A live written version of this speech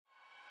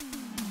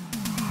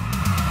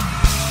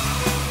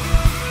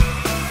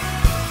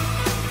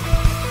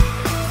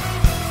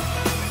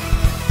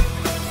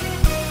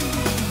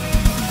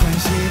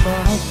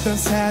없던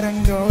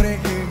사랑 노래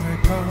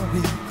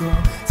흥얼거리고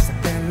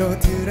세상별로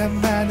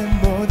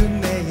드라마는 모두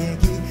내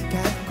얘기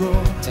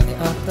같고 전에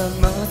어떤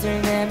멋을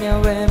내며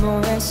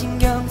외모에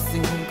신경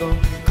쓰고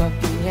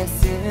커피에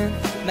쓴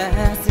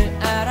맛을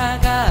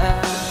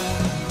알아가.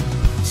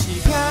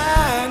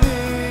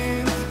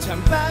 시간은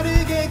참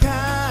빠르게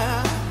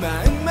가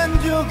마음만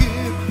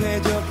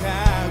조급해져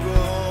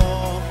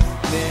가고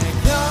내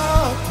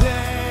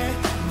곁에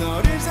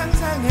너를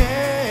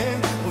상상해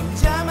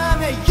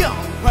혼자만의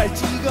영화를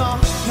찍어.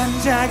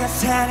 남자가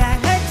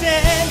사랑할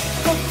땐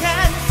꼭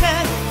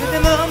항상 그대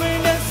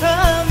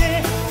머물면서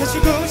늘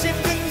해주고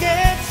싶은 게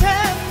참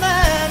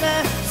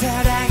많아.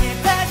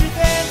 사랑에 빠질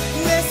땐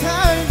내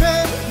삶의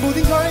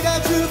모든 걸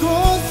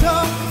가지고서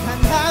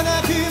단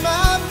하나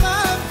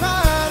그만만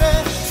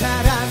바래.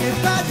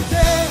 사랑에 빠질 때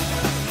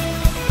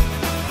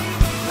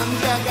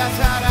남자가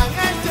사랑할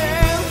때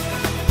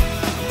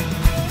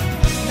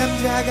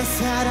남자가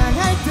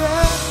사랑할 때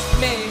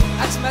매일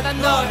아침마다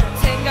널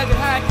생각을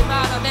할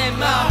때마다 내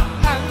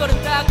마음 한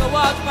걸음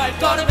다가와도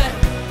발걸음에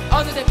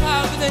어느새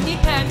파고드는 이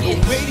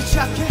향기. 왜 이리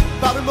착해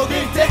밥을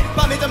먹을 때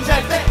밤에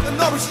잠잘 때 난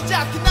너로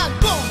시작해. 난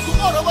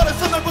꽁꽁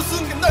얼어버려서 널 본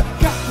순간 널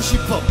갖고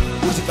싶어.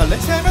 우리 집 갈래?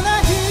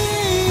 살만한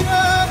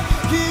이런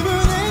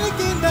기분을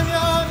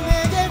느낀다면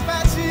내게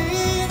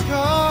빠진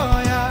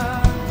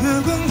거야.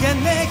 누군가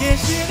내게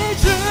신을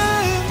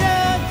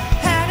주면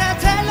하나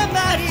달란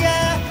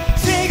말이야.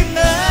 지금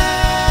나처럼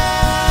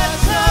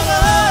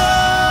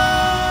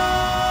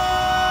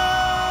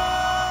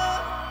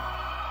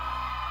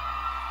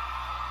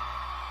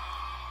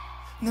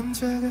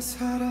남자가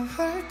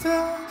사랑할 때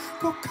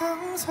꼭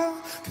항상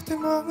곁에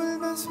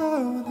머물면서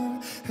늘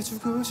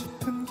해주고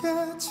싶은 게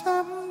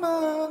참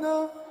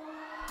많아.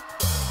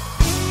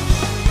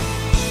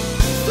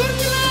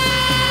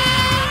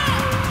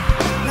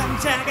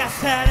 남자가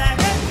사랑할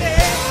때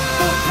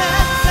꼭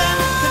항상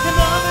곁에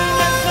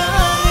머물면서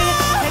늘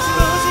해주고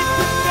싶은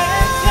게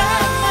참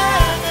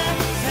많아.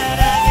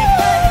 사랑에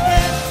빠질 때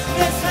내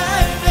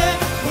삶에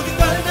모든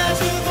걸 다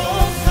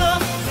주고서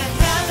난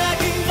하나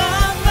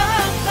그만만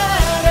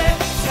바래.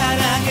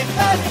 사랑에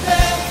빠질 때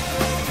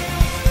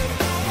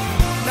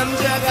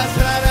남자가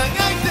사랑할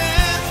때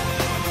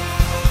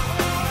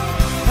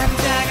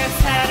남자가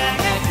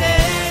사랑할 때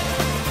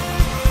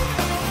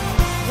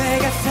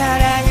내가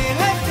사랑을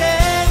할 때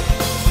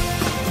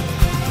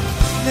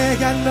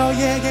내가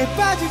너에게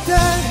빠질 때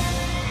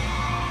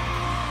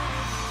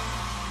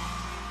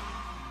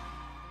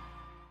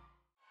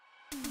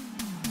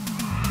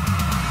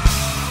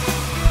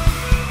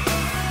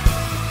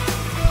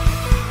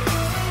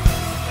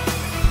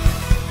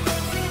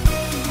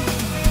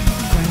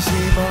관심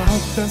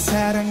없던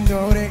사랑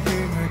노래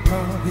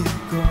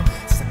흥얼거리고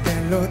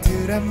세상별로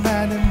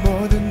드라마는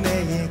모두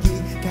내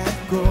얘기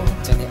같고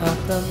전에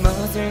어떤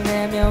멋을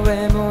내며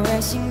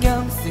외모에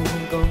신경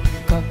쓰고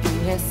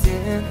커피에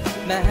쓴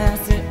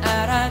맛을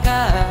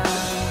알아가.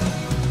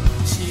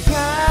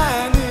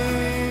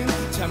 시간은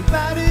참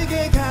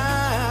빠르게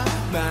가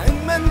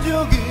마음만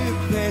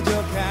조급해져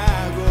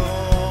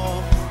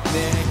가고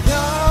내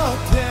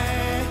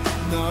곁에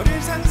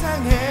너를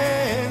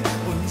상상해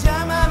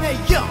혼자만의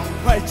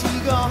영화를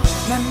찍어.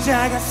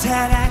 남자가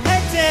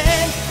사랑할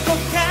땐 꼭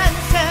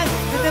항상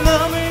그대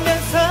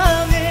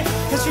머물면서 늘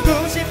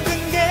해주고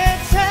싶은 게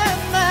참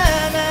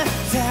많아.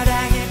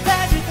 사랑에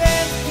빠질 땐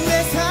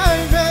내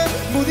삶의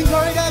모든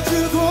걸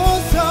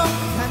가지고서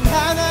단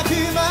하나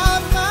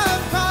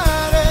그만만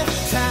바래.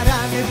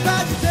 사랑에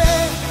빠질 때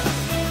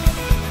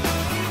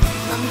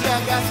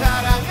남자가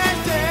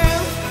사랑할 때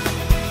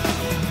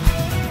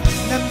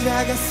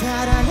남자가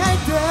사랑할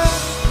때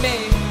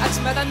매일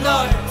아침마다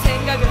널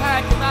생각을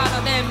할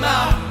때마다 내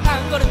마음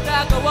한 걸음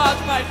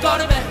다가와도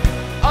발걸음에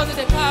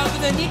어느새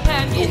파고드는 이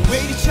향기. 왜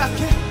이리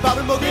착해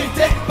밥을 먹을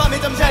때 밤에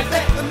잠잘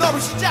때 난 너로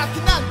시작해.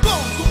 난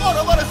꽁꽁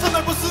얼어버려서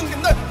널 본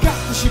순간 널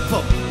갖고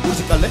싶어. 우리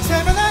집 갈래?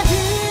 살만한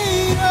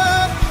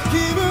이런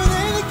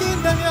기분을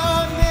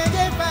느낀다면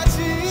내게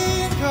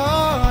빠진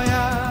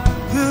거야.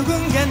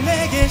 누군가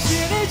내게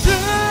신을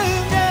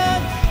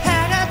주면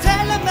하나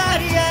달란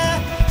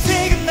말이야.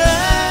 지금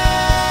나처럼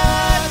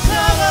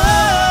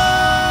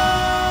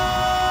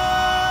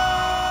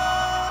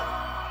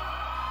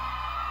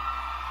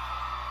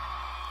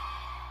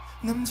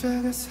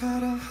남자가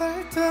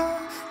사랑할 때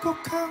꼭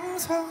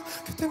항상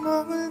곁에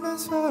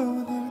머물면서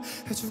늘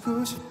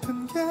해주고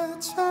싶은 게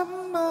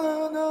참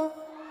많아.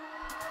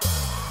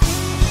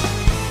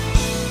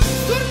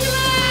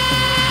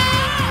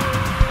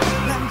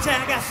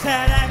 남자가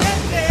사랑할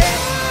때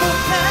꼭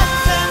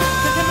항상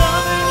곁에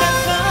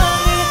머물면서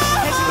늘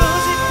해주고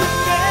싶은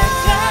게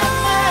참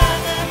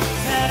많아.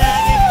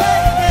 사랑에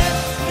빠질 때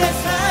내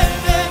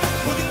삶에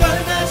모든 걸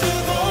다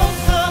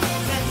주고서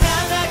난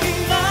하나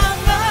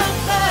그만만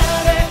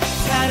바래.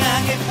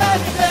 사랑에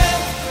빠질 때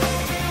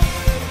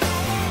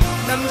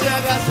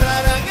남자가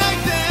사랑할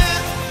때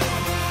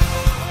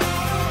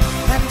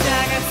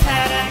남자가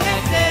사랑할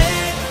때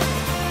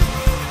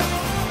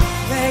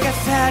내가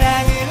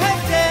사랑을 할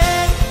때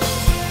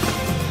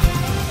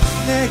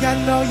내가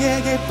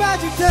너에게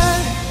빠질 때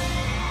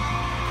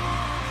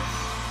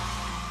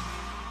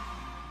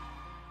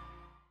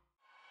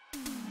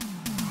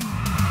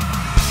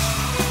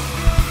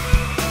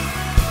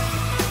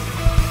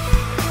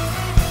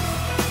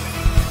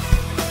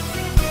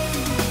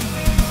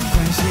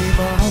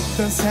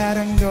없던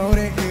사랑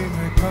노래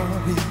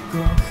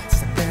흥얼거리고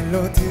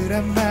세상별로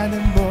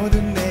드라마는 모두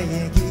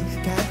내 얘기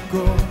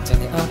같고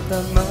전에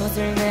없던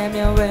멋을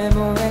내며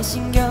외모에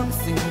신경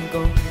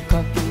쓰고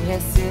커피에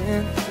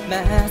쓴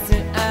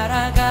맛을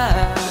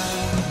알아가.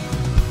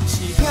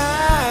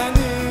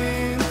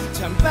 시간은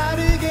참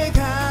빠르게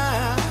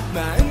가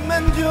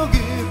마음만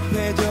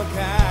조급해져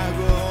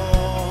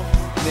가고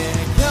내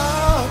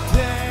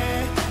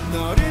곁에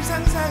너를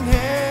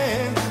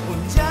상상해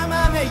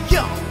혼자만의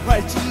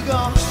영화를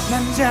찍어.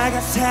 남자가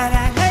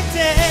사랑할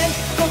땐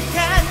꼭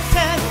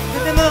항상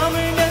그대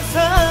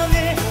머물면서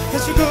늘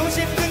해주고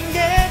싶은 게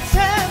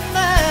참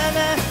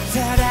많아.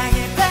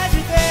 사랑에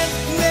빠질 땐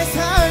내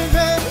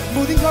삶의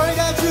모든 걸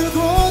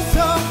가지고서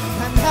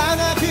단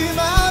하나 그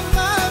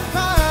맘만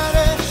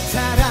바래.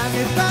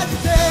 사랑에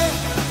빠질 때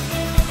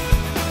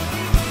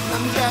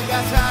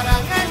남자가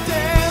사랑할 때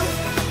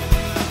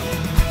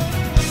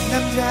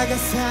남자가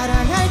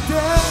사랑할 때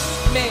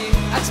매일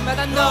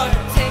아침마다 널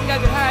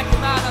생각을 할 게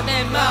많아.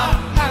 내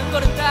마음 한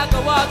걸음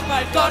다가와도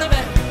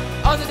발걸음에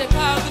어느새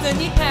파고드는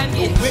이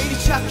향기. 왜 이리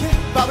착해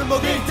밥을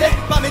먹을 때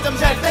밤에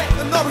잠잘 때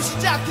너로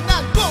시작해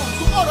난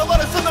꽁꽁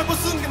얼어버려서 널 본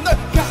순간 널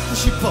갖고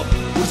싶어.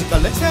 우리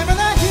갈래?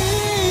 세면한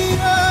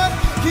이런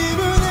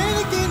기분을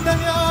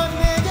느낀다면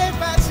내게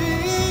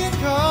빠질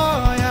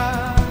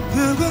거야.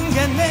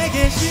 누군가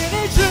내게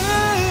신을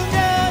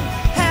주면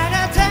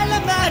하나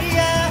달란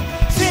말이야.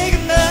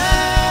 지금 나처럼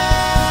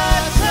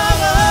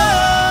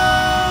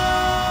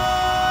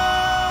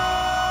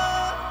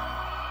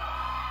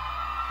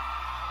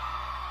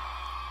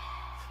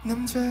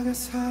남자가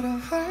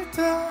사랑할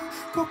때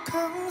꼭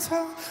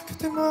항상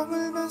곁에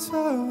머물면서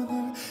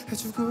늘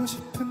해주고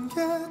싶은 게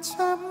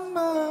참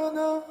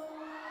많아.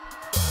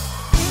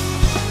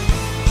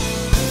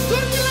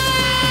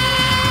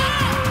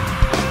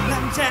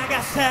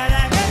 남자가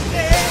사랑할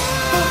때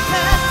꼭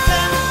항상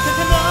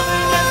곁에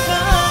머물면서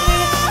늘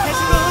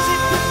해주고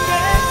싶은 게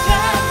참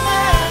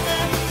많아.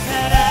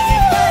 사랑에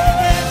빠질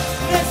때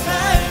내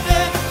삶에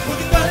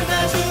모든 걸 다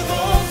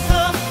주고서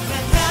난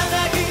하나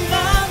그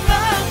맘만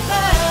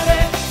바래.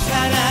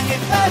 사랑에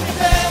빠질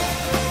때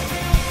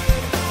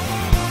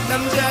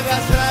남자가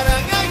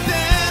사랑할 때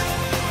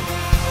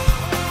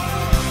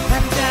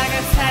남자가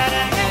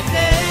사랑할 때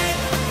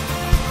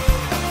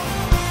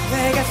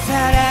내가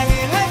사랑을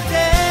할 때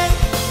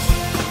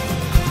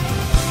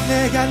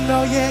내가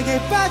너에게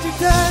빠질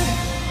때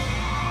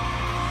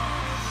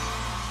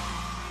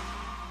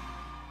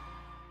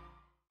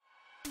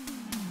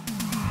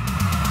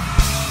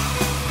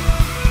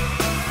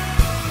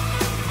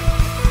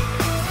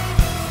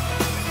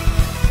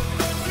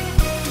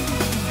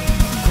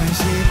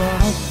관심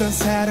없던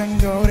사랑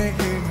노래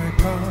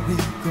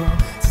흥얼거리고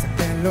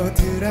세상별로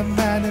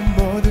드라마는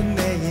모두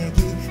내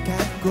얘기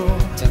같고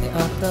전에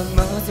없던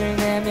멋을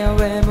내며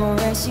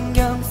외모에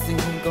신경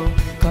쓰고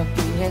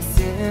커피에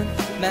쓴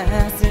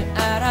맛을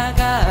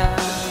알아가.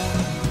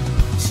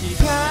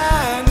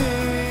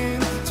 시간은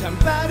참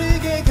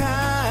빠르게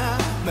가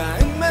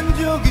마음만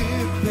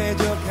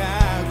조급해져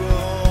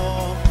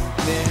가고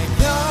내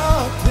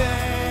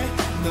곁에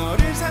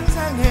너를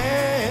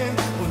상상해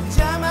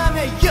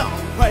혼자만의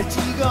영화를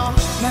찍어.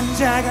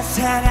 남자가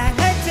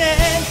사랑할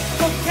땐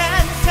꼭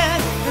항상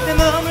그대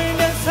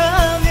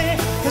머물면서 늘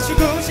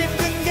해주고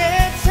싶은 게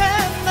참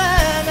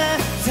많아.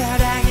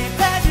 사랑에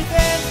빠질 땐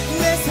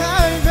내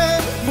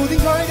삶의 모든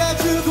걸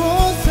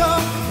가지고서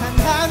단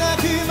하나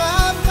그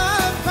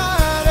맘만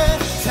바래.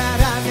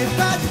 사랑에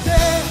빠질 때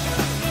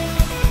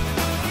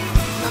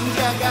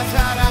남자가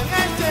사랑할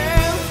때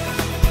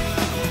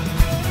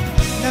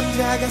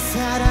남자가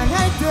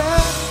사랑할 때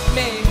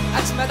매일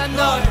아침마다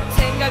널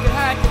생각을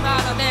할 게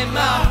많아. 내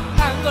마음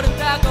한 걸음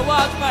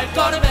다가와도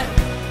발걸음에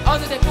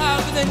어느새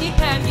파고드는 이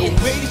향기.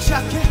 왜 이리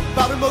착해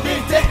밥을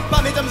먹을 때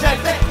밤에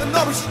잠잘 때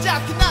너로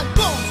시작해 난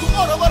꽁꽁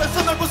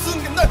얼어버려서 널 본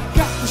순간 널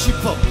갖고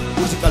싶어.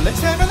 우리 집 갈래?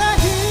 세면한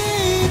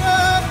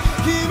이런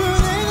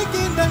기분을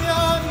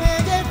느낀다면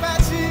내게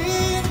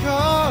빠질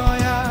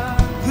거야.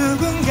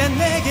 누군가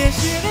내게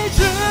신을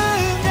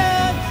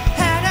주면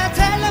하나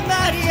달란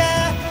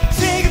말이야.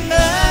 지금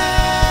나처럼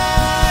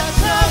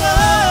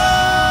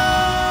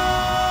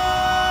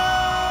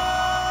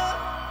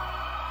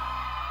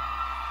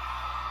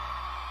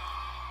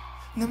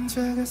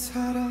남자가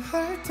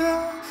사랑할 때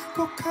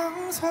꼭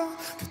항상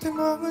곁에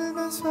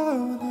머물면서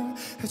늘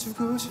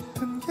해주고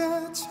싶은 게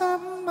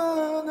참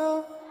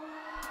많아.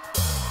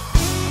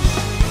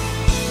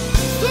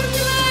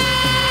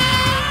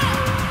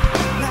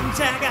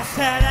 남자가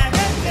사랑할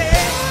때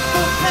꼭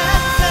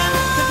항상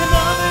곁에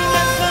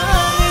머물면서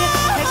늘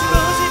해주고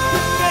싶은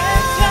게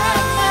참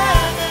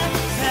많아.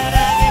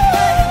 사랑에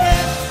빠질 때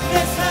내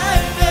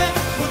삶에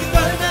모든 걸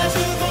다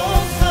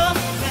주고서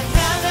난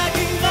하나 그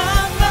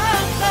맘만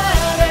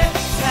바래.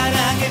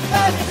 사랑에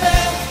빠질 때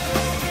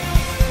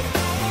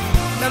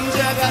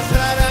남자가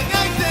사랑할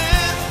때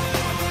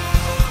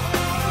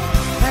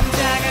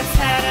남자가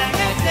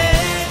사랑할 때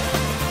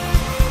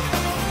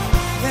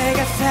내가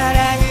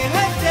사랑을 할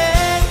때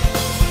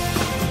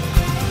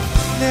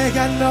내가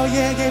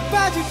너에게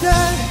빠질 때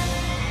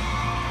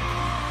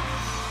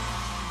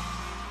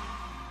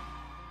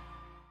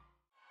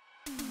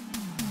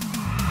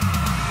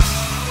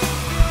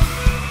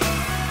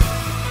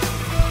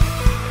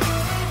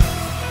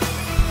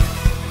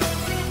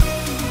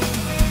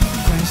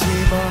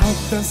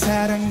어떤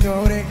사랑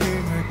노래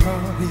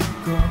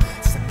흥얼거리고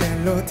세상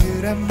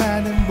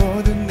멜로드라마는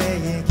모두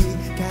내 얘기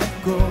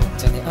같고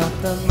전에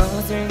어떤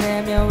멋을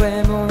내며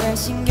외모에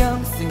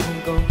신경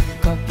쓰고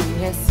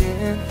커피에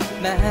쓴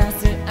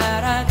맛을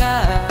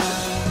알아가.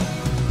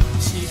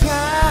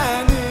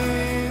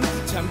 시간은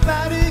참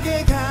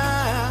빠르게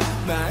가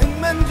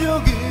마음만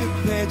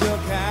조급해져가고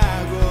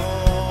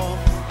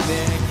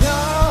내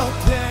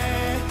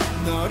곁에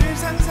너를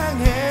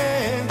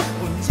상상해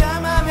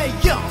혼자만의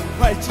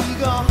영화를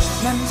찍어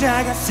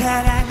남자가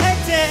사랑할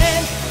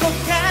땐 꼭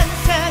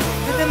항상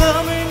그때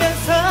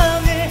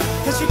머물면서 늘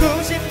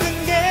해주고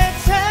싶은 게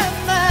참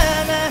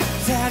많아.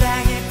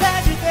 사랑에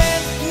빠질 땐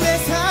내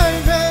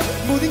삶의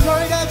모든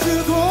걸 다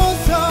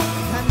주고서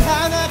단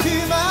하나 그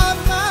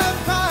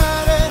맘만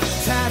바래.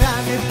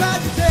 사랑에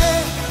빠질 때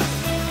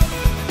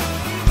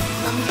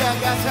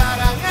남자가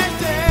사랑할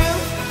때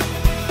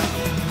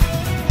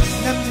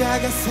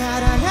남자가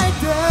사랑할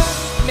때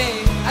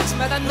매일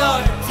아침마다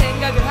널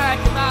생각을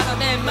할 게 많아.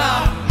 내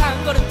마음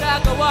한 걸음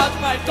다가와도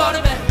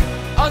발걸음에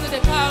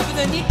어느새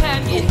파고드는 이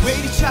향기. 왜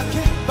이리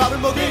착해 밥을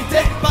먹을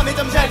때 밤에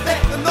잠잘 때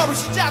너로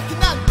시작해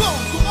난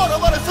꽁꽁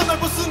얼어버려서 널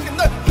본 순간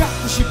널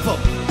갖고 싶어.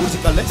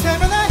 오직 갈래?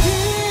 살만한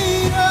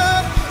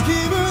이런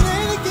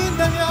기분을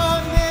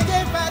느낀다면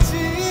내게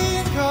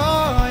빠진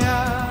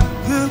거야.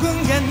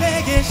 누군가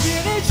내게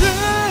신을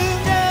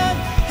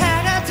주면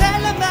하나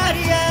달란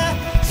말이야.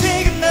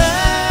 지금 나처럼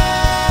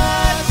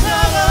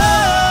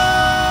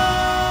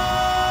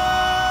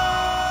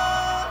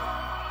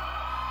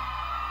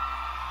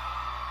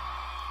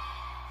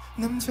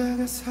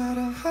남자가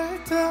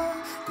사랑할 때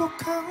꼭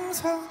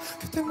항상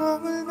그때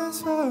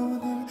머물면서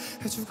늘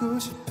해주고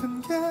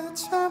싶은 게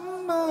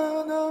참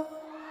많아.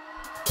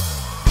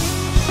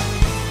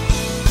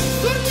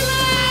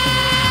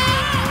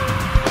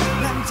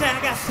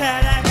 남자가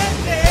사랑할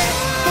때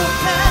꼭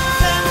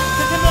항상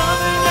그때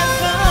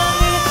머물면서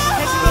늘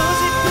해주고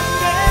싶은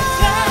게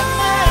참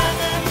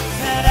많아.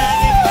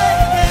 사랑에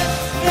빠질 때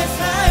내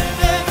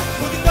삶에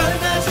모든 걸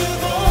다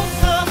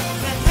주고서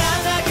난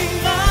하나 그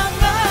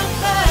맘만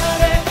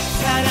바래.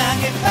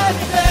 사랑에 빠질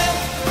때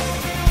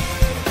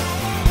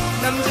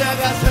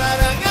남자가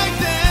사랑할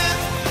때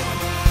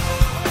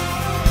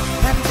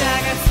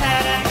남자가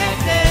사랑할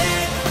때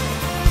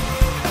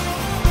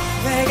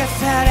내가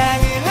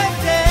사랑을 할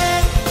때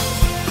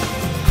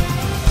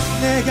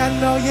내가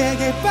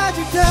너에게 빠질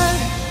때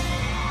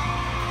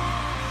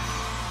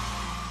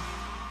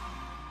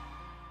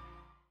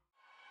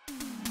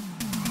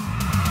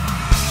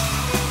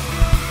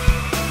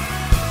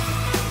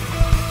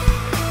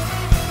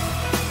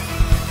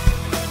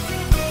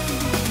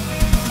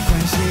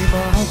관심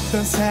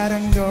없던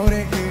사랑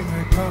노래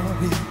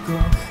흥얼거리고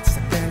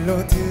세상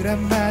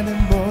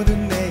멜로드라마는 모두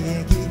내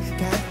얘기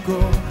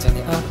같고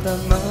전에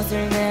어떤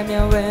멋을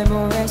내며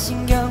외모에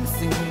신경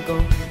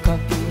쓰고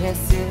커피에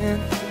쓴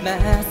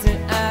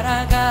맛을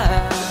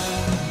알아가.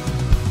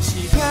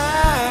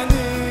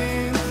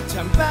 시간은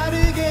참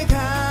빠르게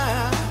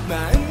가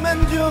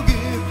마음만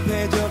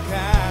조급해져가고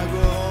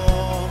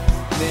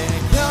내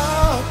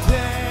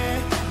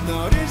곁에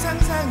너를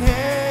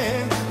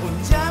상상해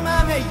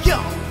혼자만의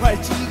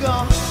영화를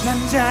찍어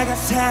남자가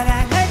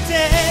사랑할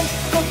땐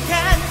꼭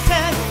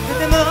항상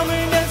그때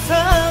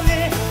머물면서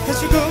늘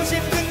해주고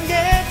싶은 게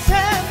참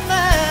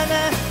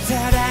많아.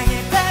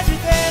 사랑에 빠질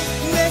땐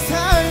내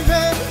삶의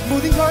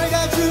모든 걸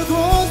다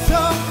주고서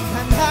단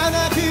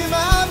하나 그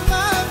맘만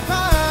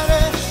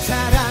바래.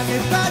 사랑에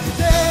빠질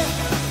때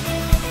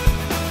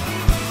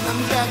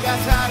남자가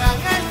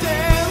사랑할 때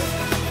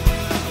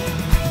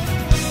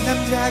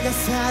남자가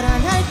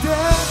사랑할 때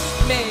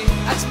매일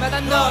아침마다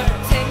널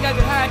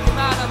생각을 할 게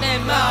많아. 내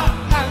마음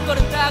한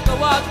걸음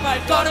다가와도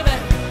발걸음에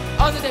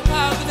어느새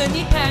파고드는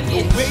이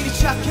향기. 왜 이리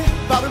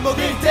착해 밥을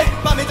먹을 때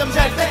밤에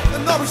잠잘 때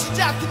너로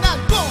시작해 난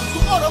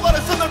꽁꽁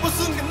얼어버려서 널 본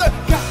순간 널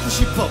갖고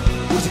싶어.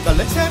 오직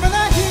갈래?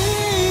 살만한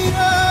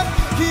이런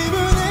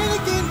기분을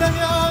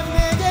느낀다면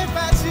내게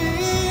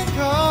빠진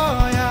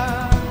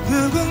거야.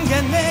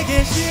 누군가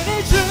내게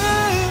신을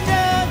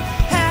주면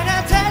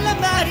하나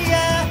달란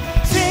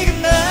말이야.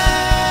 지금 나처럼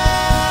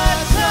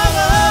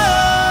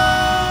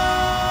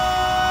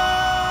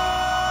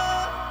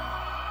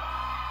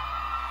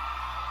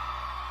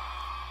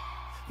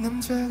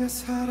남자가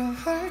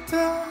사랑할 때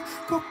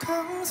꼭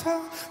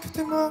항상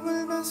그때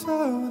머물면서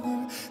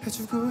늘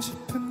해주고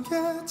싶은 게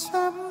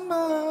참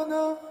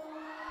많아.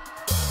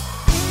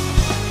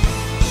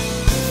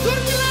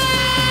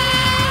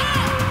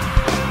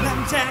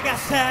 남자가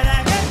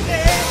사랑할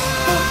때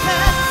꼭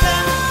항상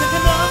그때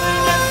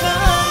머물면서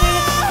늘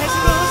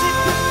해주고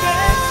싶은 게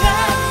참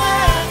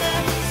많아.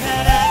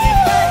 사랑에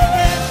빠질 때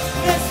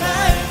내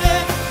삶에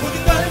모든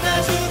걸 다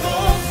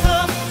주고서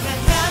난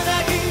하나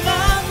그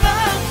맘만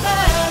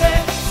바래.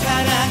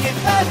 사랑에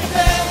빠질 때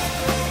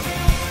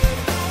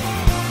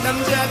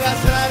남자가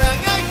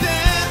사랑할 때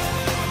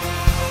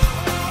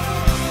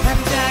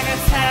남자가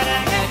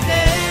사랑할 때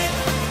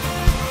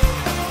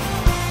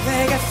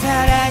내가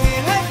사랑을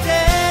할 때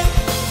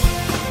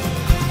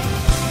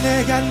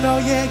내가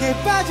너에게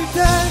빠질 때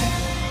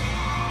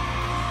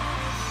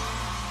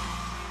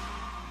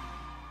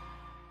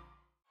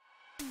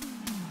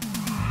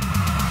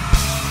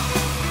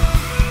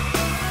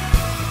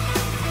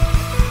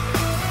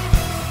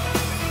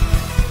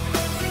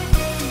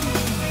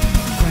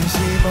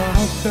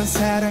없던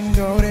사랑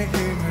노래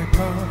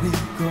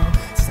흥얼거리고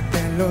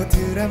세상별로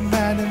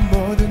드라마는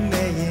모두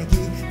내 얘기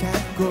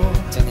같고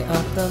전에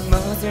어떤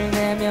멋을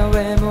내며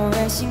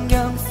외모에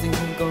신경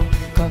쓰고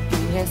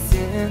커피에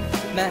쓴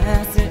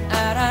맛을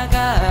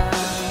알아가.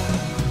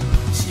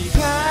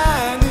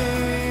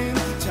 시간은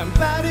참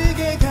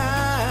빠르게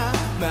가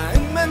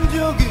마음만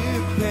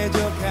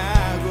조급해져가고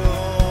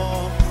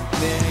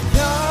내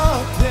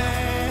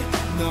곁에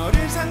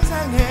너를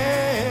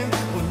상상해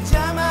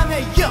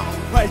혼자만의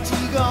영화를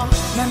찍어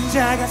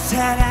남자가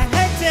사랑할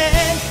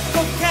땐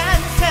꼭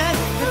항상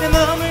그대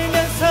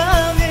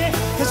머물면서 늘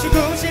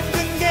해주고 싶은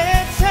게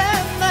참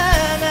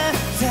많아.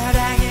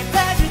 사랑에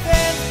빠질 땐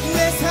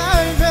내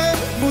삶의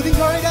모든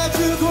걸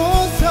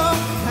가지고서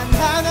단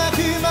하나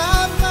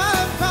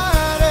그만만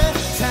바래.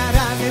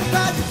 사랑에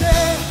빠질 때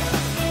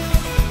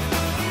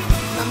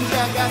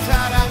남자가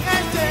사랑할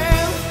때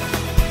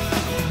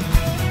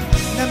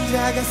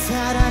남자가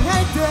사랑할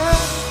때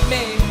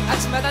매일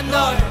아침마다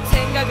널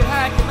생각을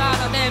할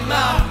때마다 내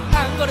마음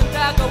한 걸음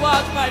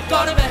다가와도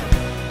발걸음에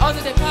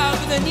어느새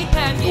파고드는 이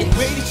향기.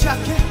 왜 이리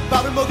착해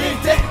밥을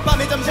먹을 때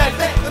밤에 잠잘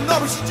때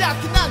너로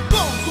시작해 난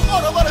꽁꽁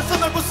얼어버려서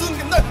널 본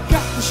순간 널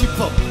갖고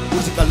싶어.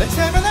 오직 갈래?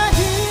 살면아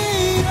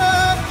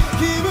이런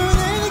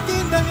기분을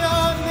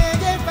느낀다면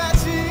내게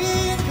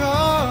빠진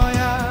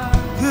거야.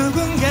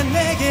 누군가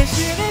내게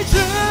신을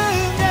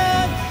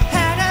주면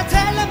하나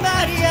달란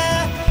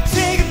말이야.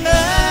 지금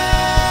나처럼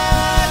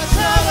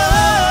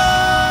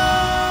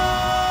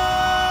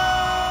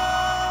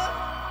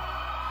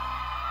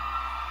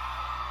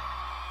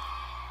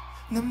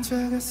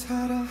남자가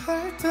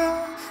사랑할 때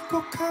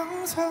꼭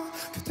항상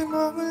곁에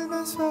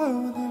머물면서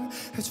늘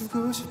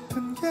해주고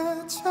싶은 게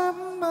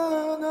참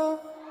많아.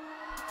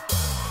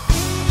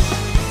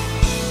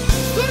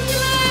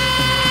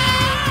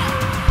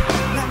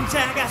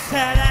 남자가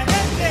사랑할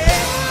때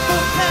꼭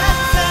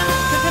항상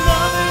곁에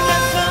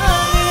머물면서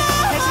늘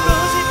해주고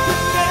싶은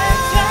게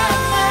참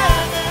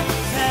많아.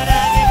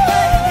 사랑에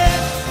빠질 때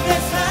내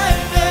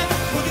삶에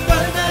모든 걸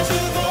다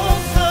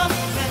주고서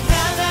난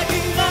하나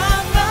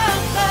그만만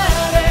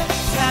바래.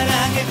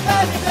 사랑에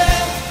빠질 때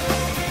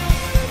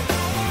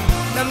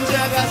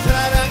남자가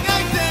사랑할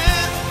때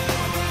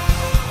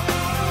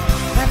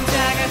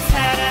남자가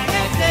사랑할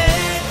때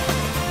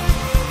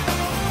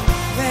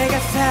내가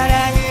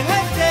사랑을 할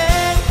때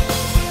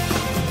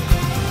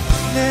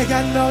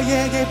내가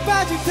너에게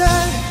빠질 때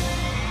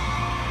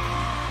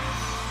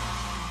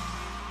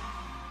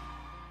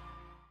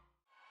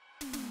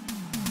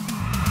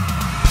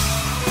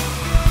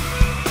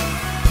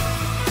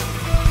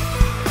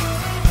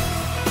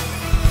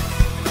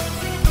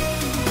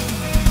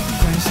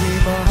관심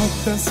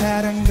없던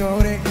사랑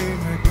노래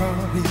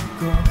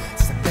흥얼거리고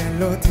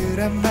세상별로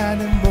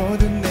드라마는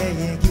모두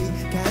내 얘기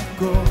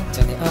같고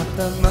전에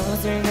어떤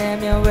멋을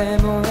내며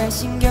외모에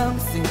신경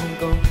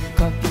쓰고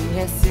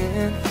커피에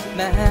쓴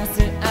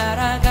맛을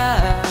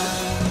알아가.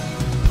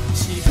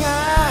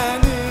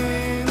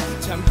 시간은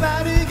참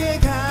빠르게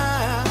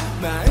가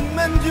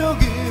마음만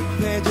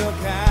조급해져가고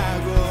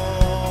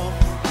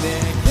내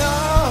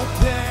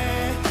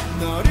곁에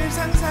너를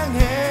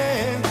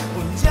상상해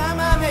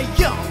혼자만의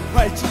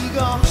영화를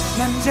찍어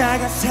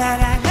남자가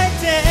사랑할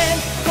땐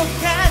꼭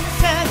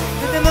항상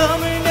그대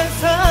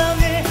머물면서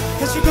늘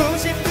해주고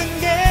싶은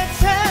게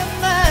참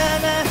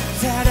많아.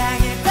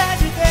 사랑에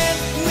빠질 땐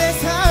내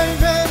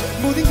삶의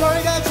모든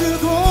걸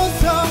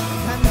가지고서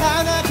단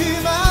하나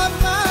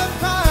그만만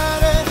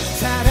바래.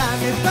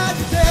 사랑에 빠질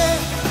때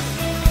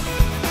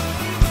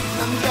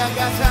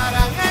남자가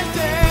사랑할 때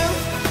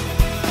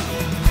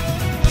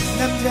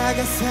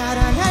남자가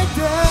사랑할 때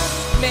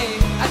매일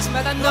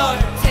아침마다 널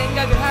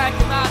생각을 할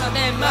때마다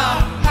내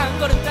마음 한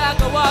걸음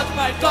다가와도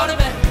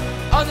발걸음에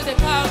어느새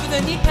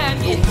파고드는 이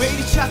향기. 왜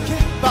이리 착해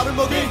밥을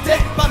먹을 때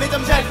밤에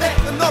잠잘 때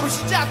너로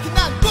시작해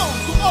난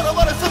꽁꽁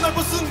얼어버려서 널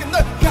본 순간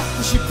널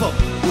갖고 싶어.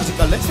 오직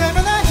갈래?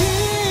 살면아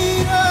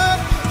이런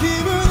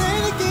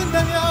기분을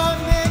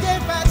느낀다면 내게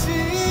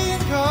빠진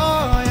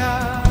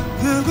거야.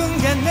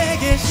 누군가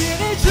내게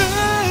신을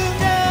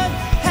주면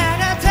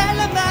하나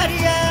달란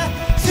말이야.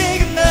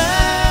 지금 나처럼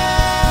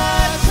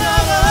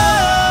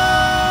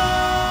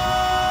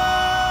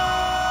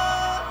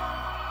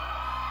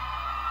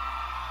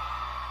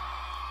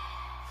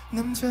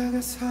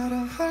남자가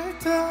사랑할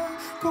때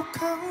꼭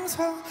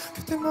항상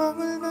곁에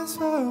머물면서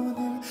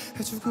늘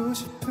해주고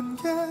싶은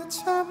게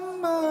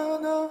참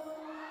많아.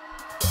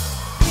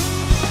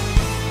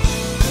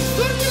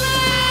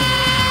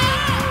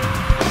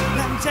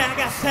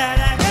 남자가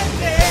사랑할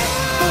때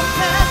꼭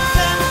항상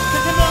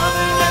곁에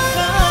머물면서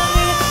늘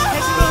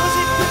해주고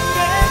싶은 게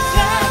참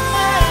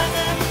많아.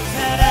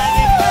 사랑에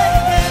빠질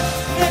때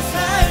내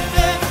삶에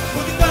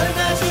모든 걸 다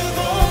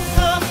주고서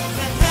난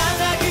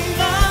하나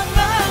그만만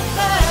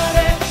바래.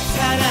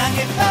 사랑에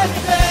빠질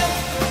때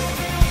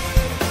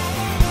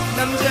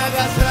남자가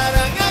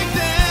사랑할 때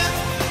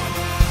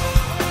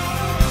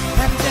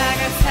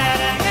남자가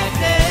사랑할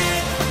때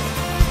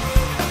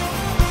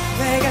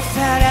내가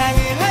사랑을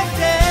할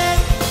때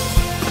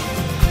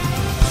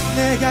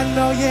내가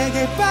너에게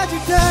빠질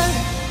때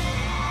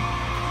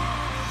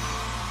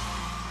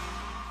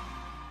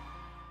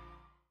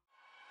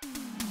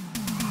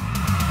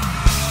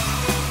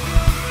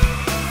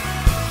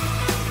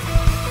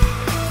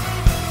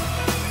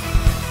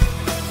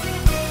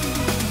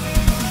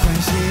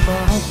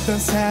없던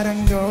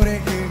사랑 노래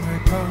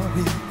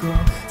흥얼거리고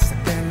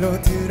세상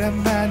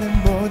멜로드란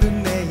많은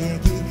모든 내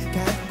얘기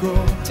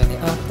같고 전에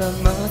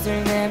어떤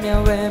멋을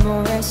내며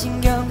외모에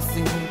신경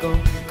쓰고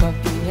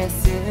커피에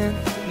쓴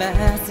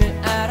맛을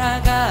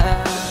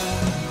알아가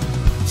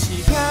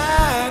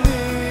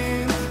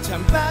시간은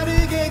참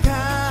빠르게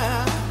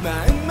가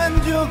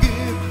마음만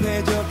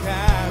조급해져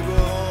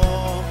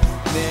가고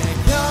내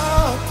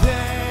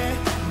곁에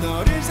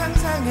너를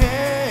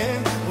상상해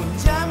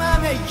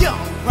혼자만의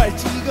영화를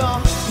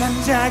찍어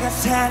남자가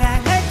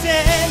사랑할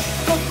땐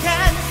꼭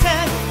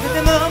항상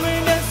그대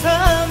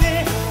머물면서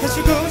늘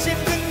해주고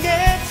싶은 게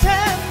참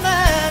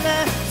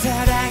많아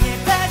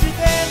사랑에 빠질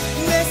땐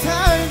내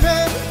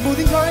삶의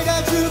모든 걸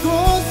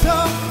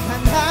가지고서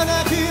단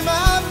하나 그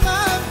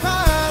맘만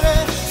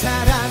바래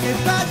사랑에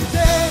빠질 때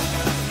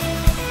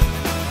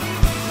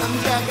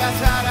남자가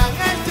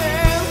사랑할 때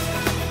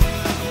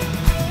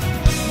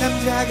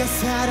남자가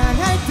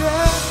사랑할 때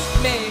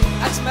매일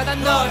아침마다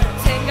널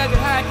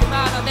생각을 할 게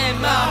많아 내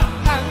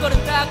맘 한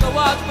걸음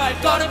다가와도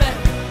발걸음에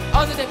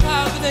어느새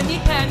파고드는 이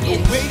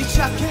향기 왜 이리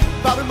착해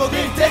밥을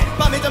먹을 때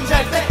밤에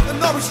잠잘 때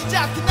너로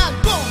시작해 난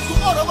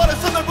꽁꽁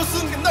얼어버려서 널 본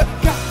순간 널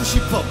갖고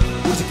싶어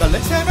오직 갈래?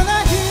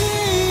 살면아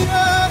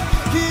이런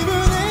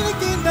기분을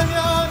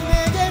느낀다면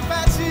내게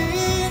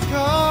빠진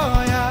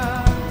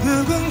거야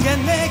누군가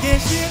내게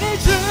신을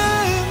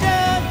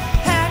주면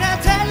하나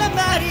달란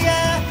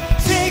말이야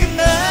지금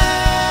나처럼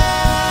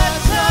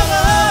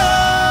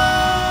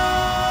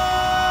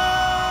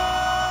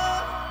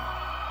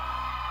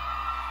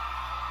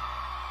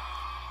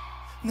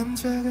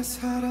남자가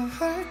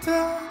사랑할 때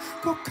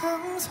꼭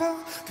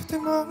항상 그때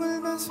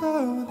머물면서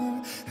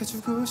늘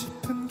해주고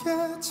싶은 게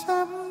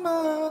참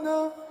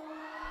많아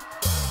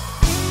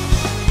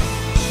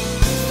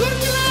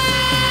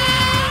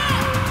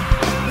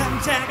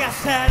남자가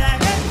사랑할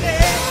때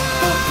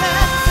꼭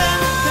항상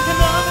그때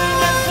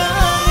머물면서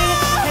늘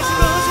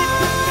해주고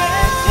싶은 게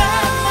참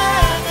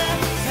많아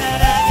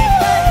사랑에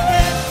빠질 때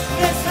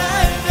내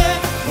삶에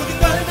모든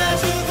걸 다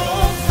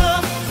주고서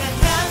난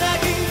하나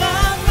그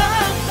맘만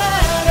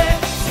바래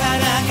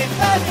사랑에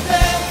빠질 때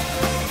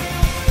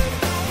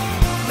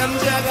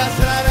남자가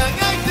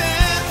사랑할 때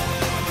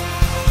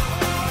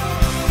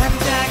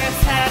남자가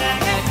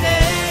사랑할 때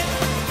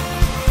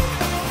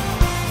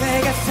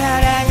내가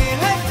사랑을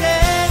할 때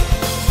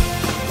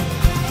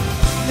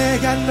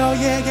내가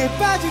너에게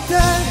빠질 때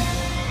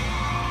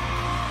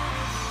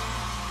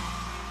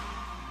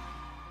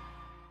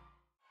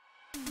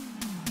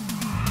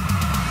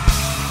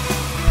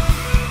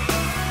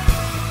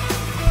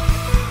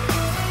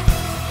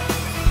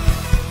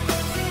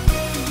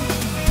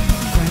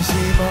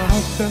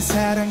없던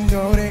사랑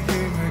노래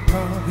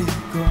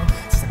흥얼거리고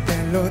세상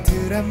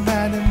멜로드란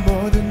많은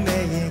모든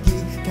내 얘기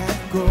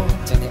같고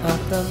전에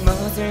어떤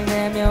멋을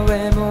내며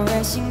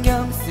외모에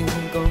신경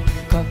쓰고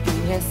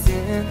커피에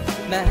쓴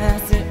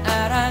맛을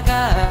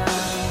알아가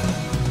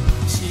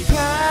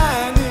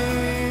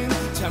시간은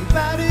참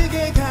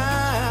빠르게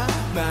가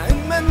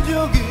마음만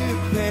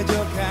조급해져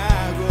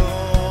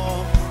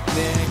가고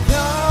내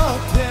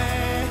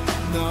곁에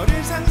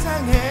너를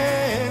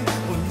상상해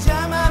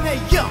혼자만의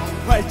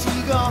영화를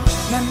찍어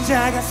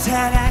남자가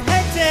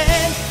사랑할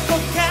땐 꼭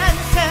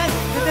항상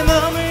그대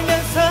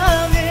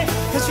머물면서 늘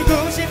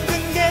해주고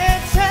싶은 게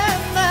참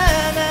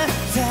많아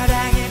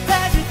사랑에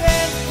빠질 땐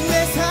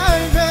내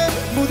삶의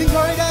모든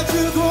걸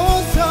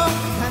가지고서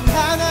단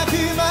하나 그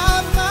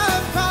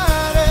맘만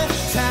바래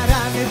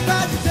사랑에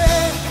빠질 때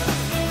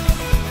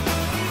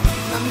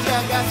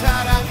남자가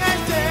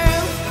사랑할 때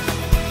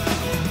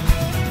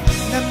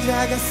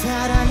남자가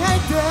사랑할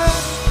때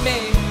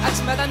매일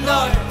아침마다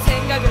널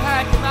생각을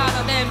할 게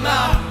많아 내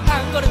맘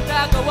한 걸음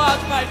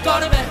다가와도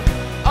발걸음에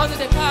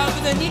어느새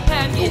파고드는 이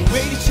향기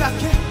왜 이리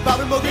착해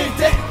밥을 먹을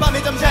때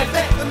밤에 잠잘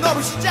때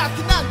너로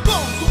시작해 난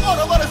꽁꽁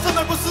얼어버려서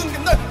널 본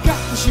순간 널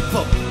갖고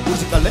싶어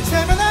오직 갈래?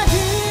 살면아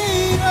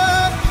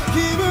이런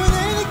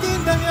기분을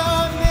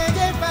느낀다면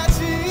내게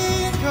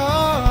빠진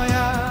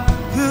거야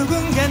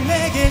누군가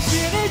내게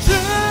신을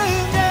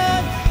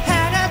주면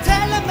하나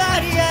달란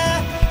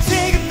말이야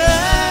지금 나처럼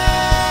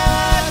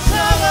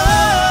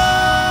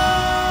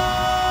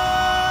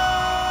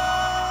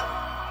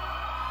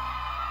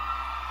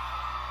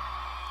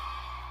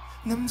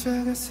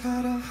남자가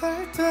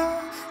사랑할 때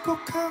꼭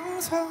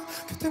항상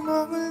그때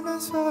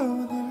머물면서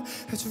늘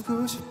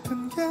해주고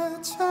싶은 게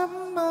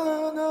참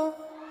많아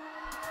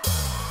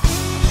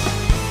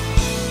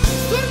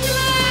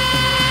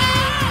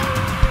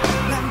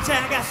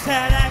남자가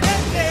사랑할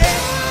때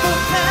꼭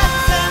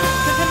항상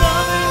그때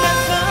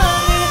머물면서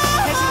늘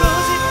해주고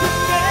싶은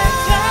게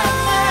참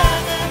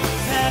많아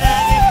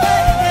사랑에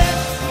빠질 때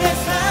내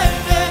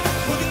삶에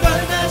모든 걸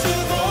다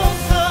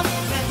주고서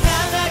난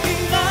하나 그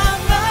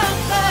맘만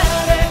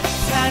바래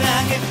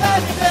사랑에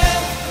빠질 때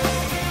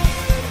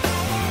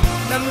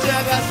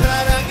남자가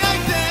사랑할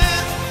때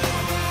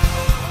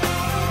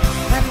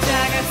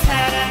남자가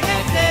사랑할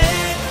때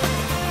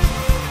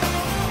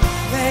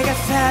내가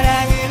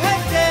사랑을 할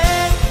때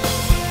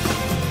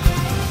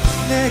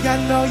내가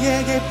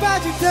너에게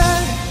빠질 때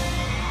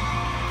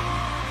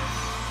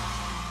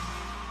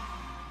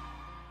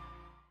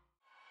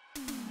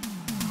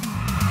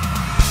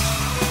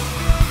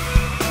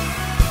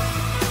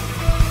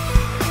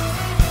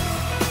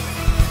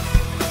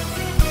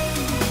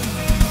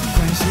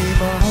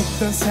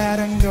없던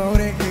사랑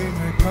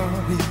노래음을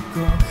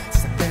버리고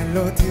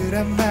세상별로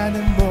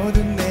드라마는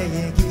모두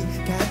내 얘기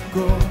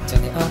같고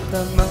전에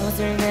어떤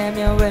멋을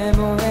내며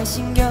외모에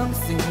신경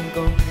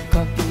쓰고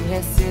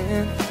커피에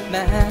쓴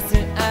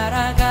맛을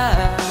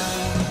알아가.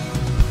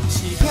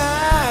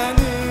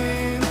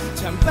 시간은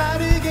참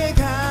빠르게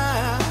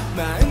가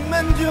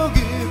마음만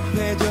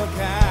조급해져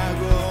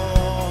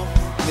가고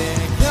내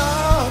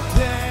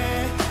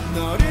곁에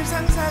너를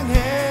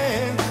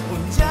상상해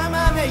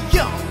혼자만의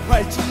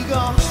영화를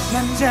찍어.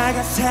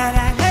 남자가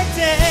사랑할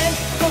땐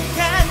꼭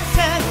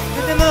항상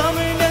그때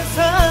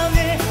머물면서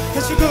늘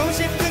해주고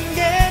싶은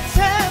게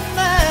참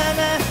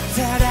많아.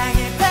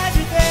 사랑에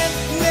빠질 땐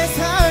내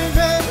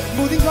삶의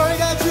모든 걸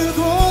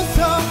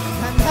가지고서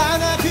단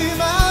하나 그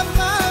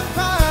맘만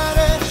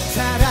바래.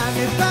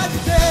 사랑에 빠질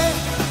때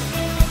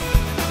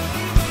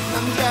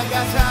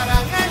남자가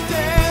사랑할 때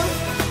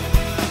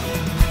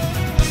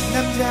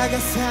남자가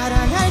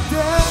사랑할 때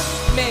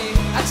매일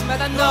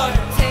아침마다 널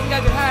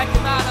생각을 할 때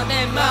많아.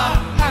 내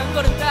맘 한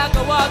걸음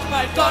다가와도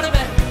발걸음에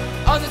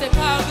어느새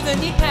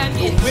파고드는 이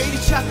향기. 왜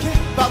이리 착해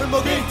밥을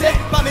먹을 때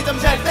밤에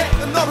잠잘 때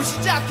넌 너로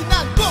시작해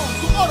난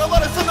꽁꽁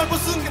얼어버려서 널 본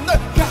순간 널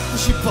갖고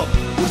싶어.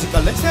 우리 집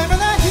갈래?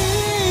 세면한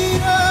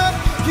이런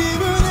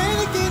기분을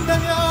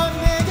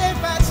느낀다면 내게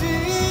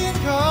빠진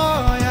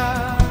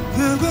거야.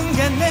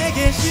 누군가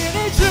내게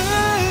신을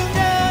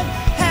주면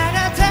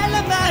하나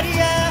달란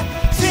말이야.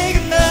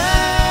 지금 나처럼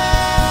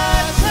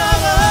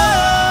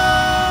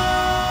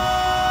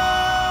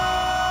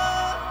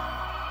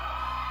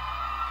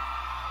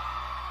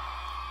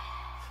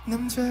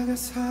남자가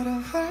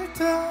사랑할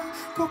때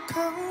꼭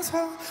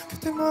항상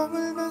그때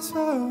머물면서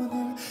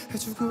늘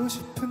해주고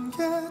싶은 게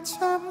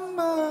참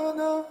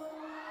많아.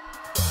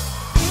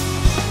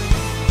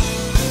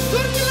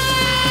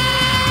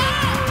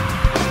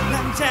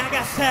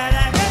 남자가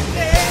사랑할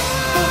때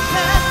꼭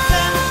항상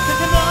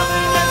그때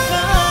머물면서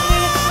늘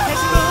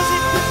해주고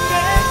싶은 게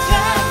참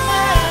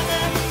많아.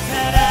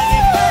 사랑에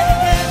빠질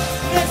때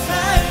내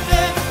삶에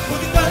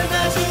모든 걸 다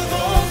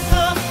주고서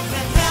난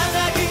하나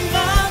그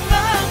맘만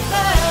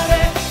바래.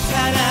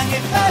 사랑에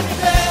빠질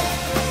때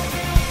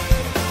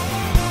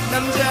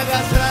남자가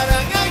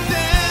사랑할 때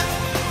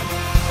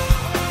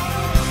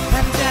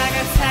남자가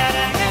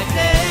사랑할 때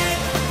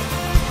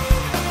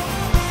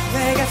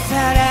내가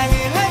사랑을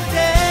할 때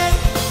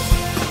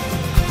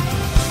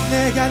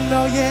내가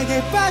너에게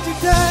빠질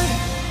때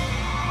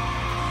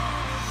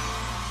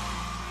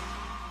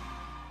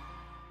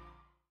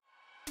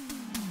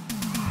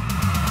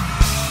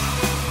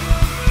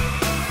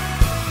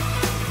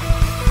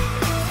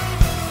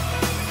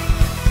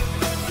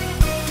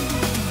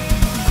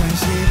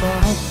관심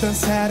없던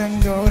사랑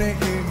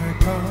노래음을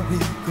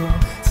버리고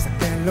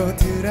세상별로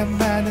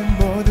드라마는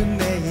모두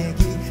내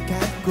얘기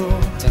같고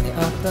전에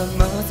어떤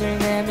멋을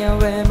내며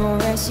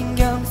외모에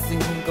신경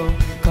쓰고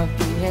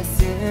커피에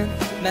쓴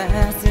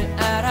맛을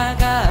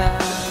알아가.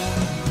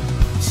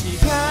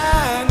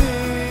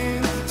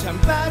 시간은 참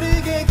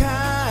빠르게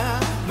가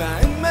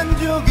마음만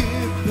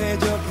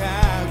조급해져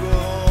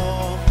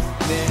가고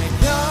내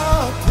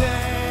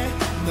곁에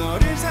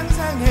너를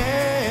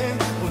상상해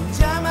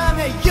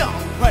혼자만의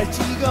영화를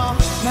찍어.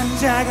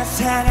 남자가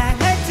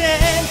사랑할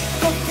땐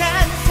꼭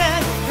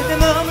항상 그때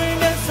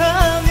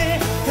머물면서 늘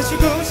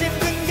해주고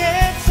싶은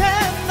게 참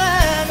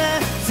많아.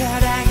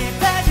 사랑에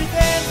빠질 땐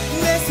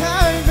내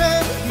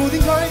삶의 모든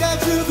걸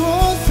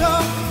가지고서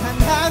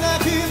단 하나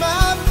그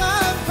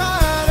맘만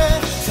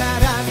바래.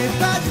 사랑에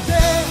빠질 때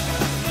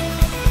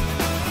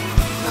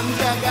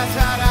남자가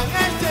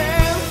사랑할 때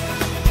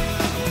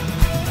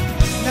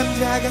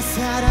남자가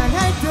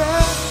사랑할 때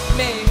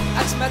매일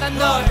아침마다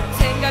널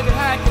생각을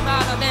할 때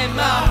많아. 내 맘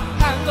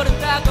한 걸음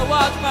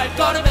다가와도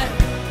발걸음에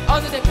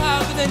어느새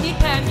파고드는 이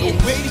향기.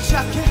 왜 이리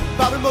착해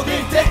밥을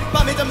먹을 때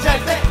밤에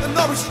잠잘 때 넌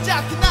너로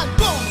시작해 난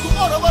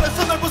꽁꽁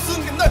얼어버려서 널 본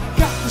순간 널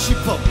갖고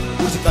싶어.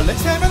 우리 집 갈래?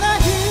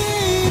 세면한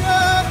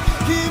이런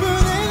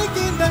기분을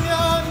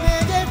느낀다면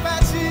내게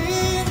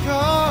빠진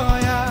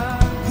거야.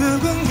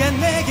 누군가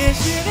내게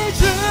신을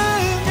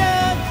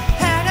주면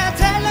하나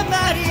달란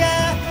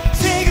말이야.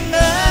 지금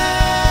나처럼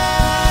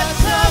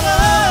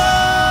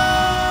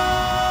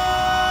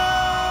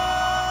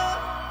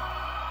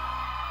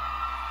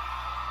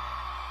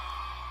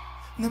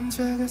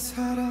남자가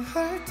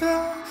사랑할 때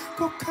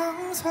꼭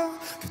항상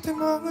그때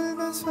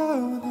머물면서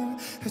늘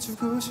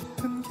해주고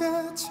싶은 게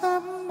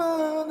참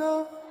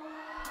많아.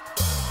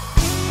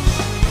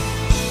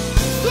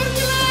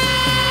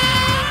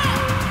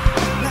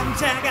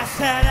 남자가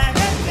사랑할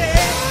때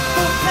꼭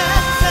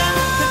항상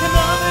그때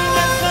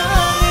머물면서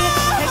늘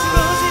해주고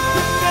싶은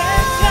게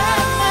참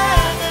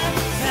많아.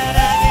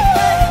 사랑에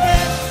빠질 때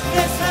내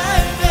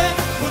삶에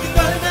모든 걸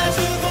다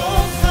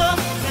주고서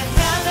난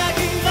하나 그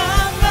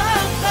맘만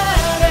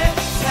바래.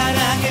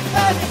 사랑에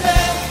빠질 때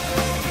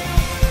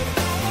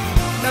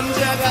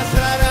남자가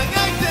사랑할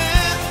때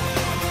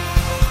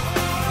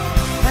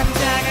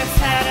남자가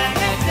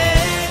사랑할 때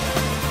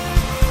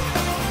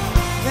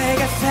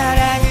내가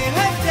사랑을 할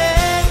때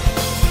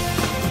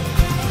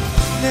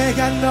내가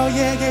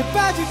너에게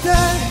빠질 때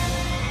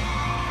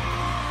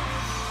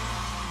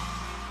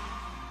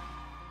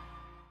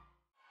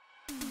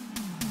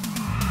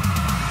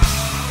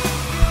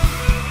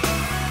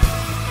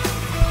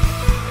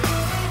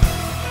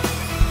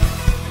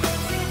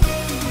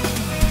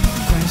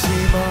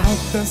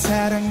없던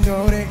사랑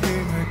노래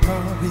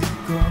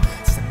흥얼거리고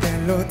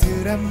세상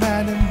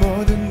드라마는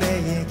모두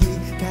내 얘기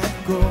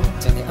같고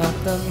전에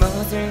어떤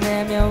멋을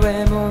내며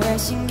외모에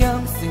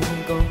신경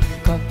쓰고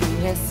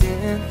커피에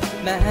쓴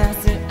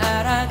맛을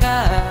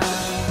알아가.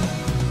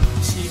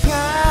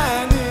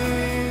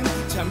 시간은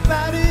참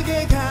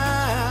빠르게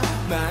가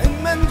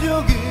마음만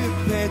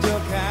조급해져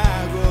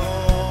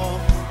가고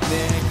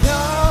내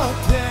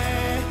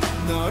곁에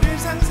너를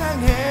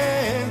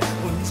상상해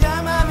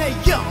혼자만의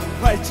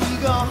영화를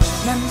찍어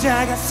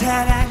남자가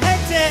사랑할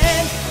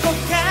땐 꼭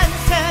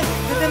항상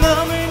그대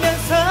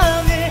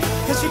머물면서 늘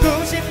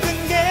해주고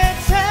싶은 게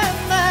참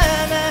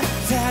많아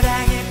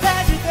사랑에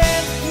빠질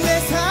땐 내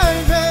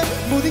삶에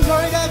모든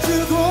걸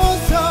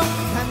가지고서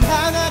단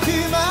하나 그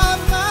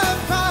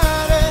맘만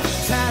바래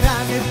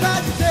사랑에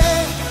빠질 때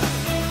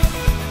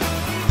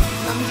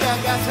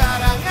남자가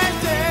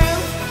사랑할 때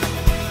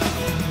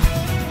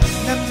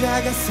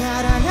남자가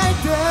사랑할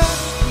때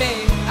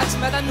매일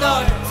아침마다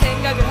널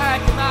생각을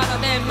할 때마다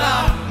내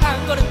맘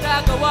한 걸음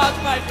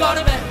다가와도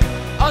발걸음에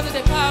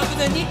어느새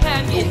파고드는 이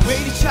향기. 왜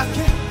이리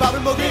착해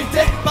밥을 먹을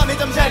때 밤에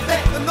잠잘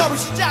때 너로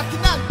시작해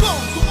난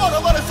꽁꽁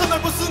얼어버려서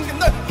널 본 순간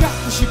널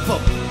갖고 싶어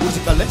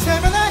오직 갈래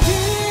살면아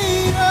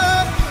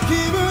이런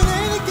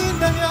기분을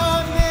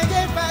느낀다면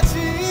내게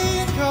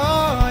빠진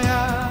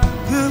거야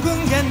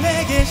누군가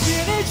내게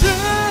신을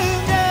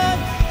주면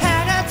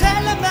하나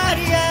달란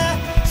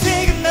말이야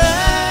지금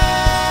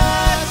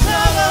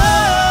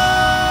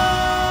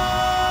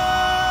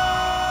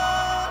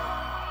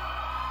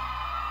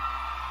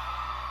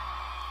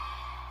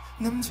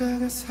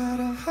남자가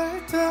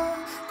사랑할 때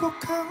꼭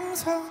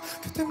항상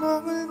그때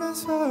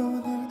머물면서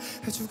늘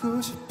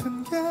해주고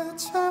싶은 게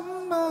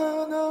참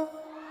많아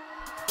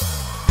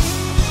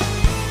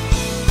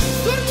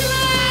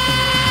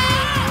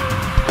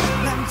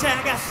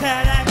남자가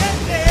사랑할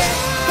때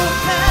꼭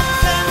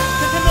항상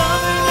그때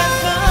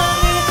머물면서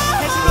늘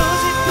해주고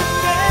싶은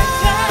게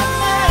참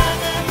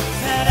많아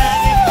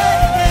사랑에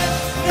빠질 때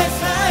내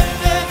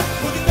삶에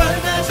모든 걸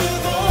다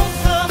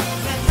주고서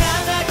난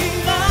하나 그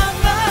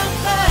맘만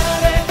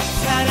바래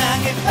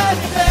사랑에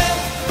빠질 때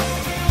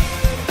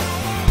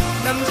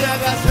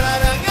남자가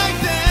사랑할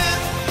때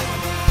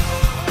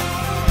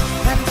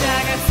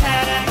남자가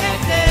사랑할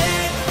때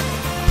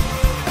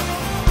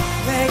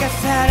내가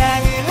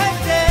사랑을 할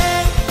때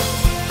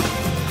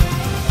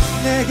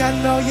내가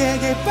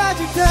너에게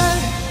빠질 때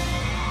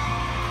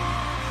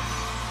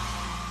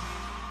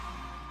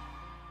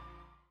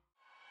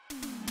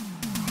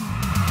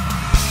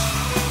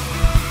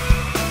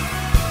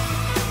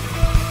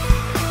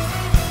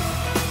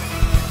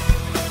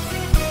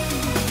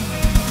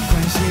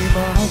관심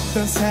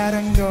없던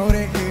사랑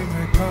노래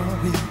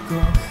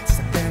흥얼거리고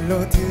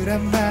세상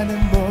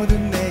드라마는 모두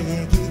내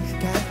얘기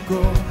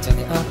같고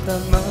전에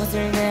어떤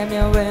멋을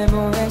내며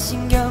외모에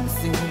신경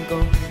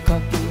쓰고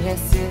커피에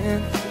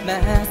쓴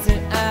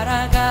맛을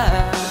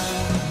알아가.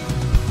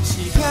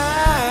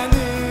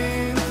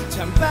 시간은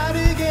참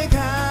빠르게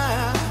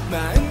가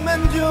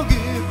마음만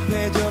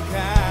조급해져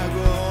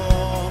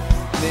가고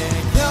내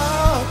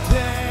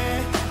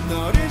곁에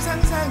너를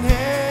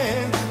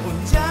상상해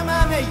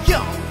혼자만의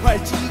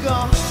영화를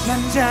찍어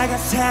남자가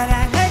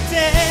사랑할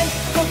땐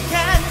꼭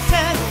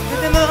항상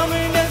그대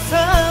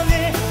머물면서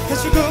늘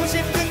해주고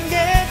싶은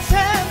게 참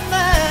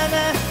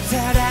많아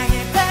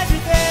사랑에 빠질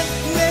땐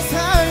내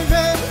삶에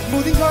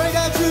모든 걸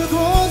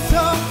가지고서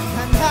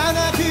단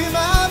하나 그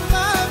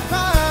맘만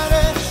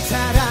바래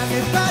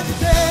사랑에 빠질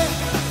때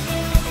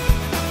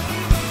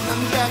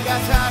남자가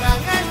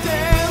사랑할 때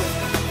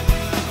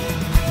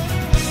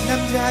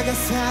남자가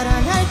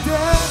사랑할 때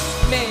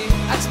매일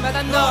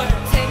아침마다 널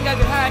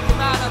생각을 할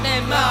때마다 내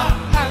맘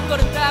한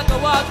걸음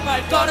다가와도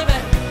발걸음에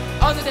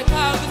어느새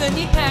파고드는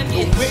이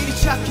향기. 왜 이리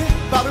착해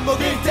밥을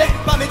먹을 때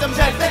밤에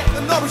잠잘 때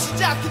너로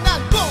시작해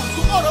난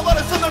꽁꽁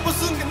얼어버려서 널 본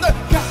순간 널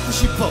갖고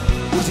싶어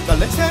오직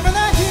갈래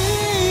살면아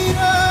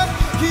이런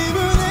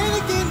기분을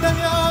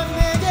느낀다면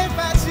내게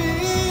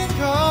빠진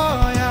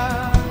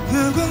거야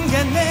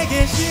누군가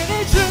내게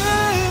신을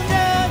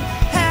주면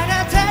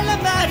하나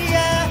달란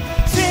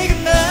말이야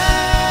지금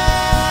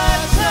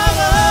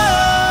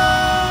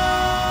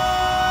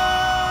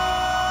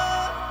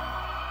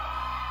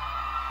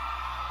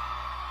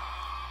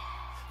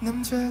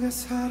남자가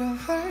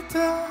사랑할 때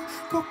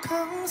꼭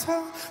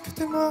항상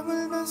그때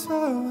머물면서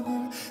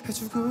늘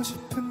해주고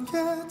싶은 게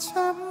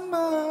참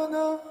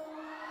많아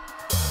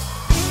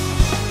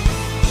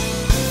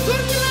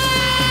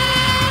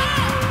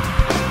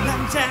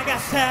남자가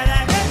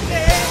사랑할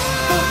때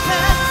꼭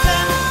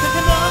항상 그때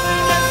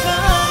머물면서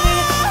늘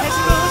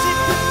해주고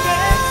싶은 게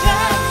참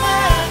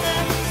많아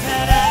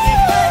사랑에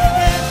빠질 때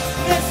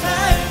내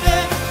삶에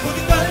모든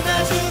걸 다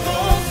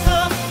주고서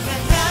난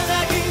하나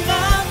그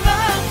맘만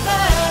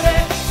바래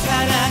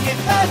사랑에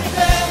빠질 때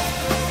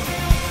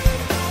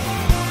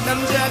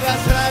남자가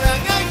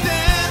사랑할 때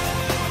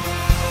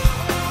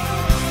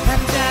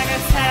남자가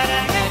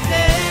사랑할 때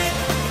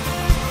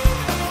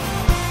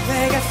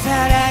내가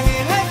사랑을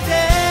할 때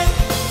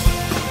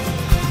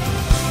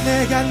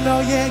내가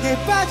너에게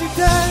빠질 때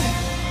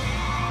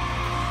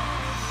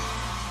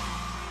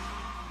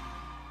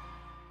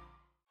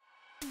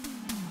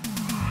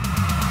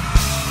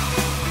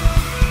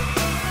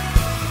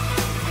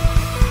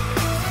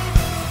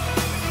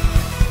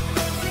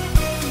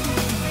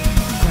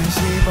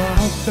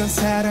없던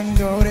사랑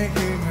노래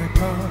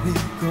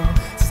흥얼거리고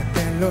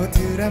세상별로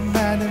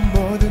드라마는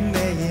모두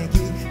내 얘기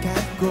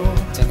같고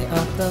전에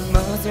없던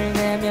멋을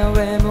내며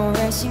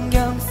외모에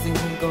신경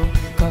쓰고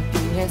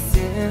커피에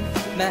쓴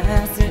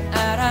맛을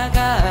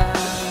알아가.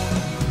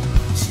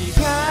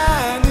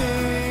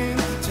 시간은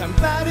참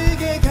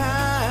빠르게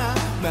가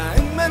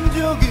마음만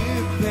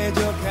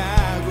조급해져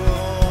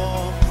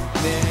가고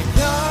내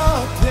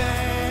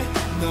곁에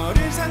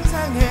너를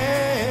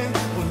상상해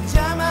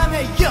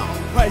혼자만의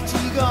영화를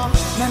찍어.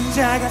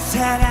 남자가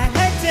사랑할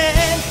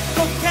땐 꼭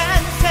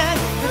항상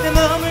그대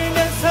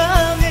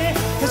머물면서 늘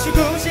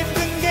해주고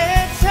싶은 게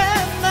참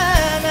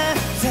많아.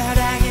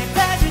 사랑에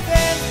빠질 땐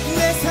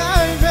내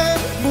삶에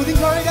모든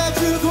걸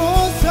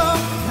가지고서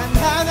단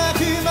하나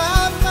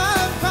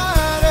그만만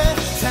바래.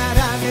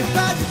 사랑에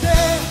빠질 때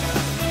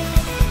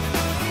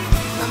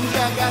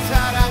남자가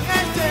사랑할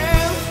때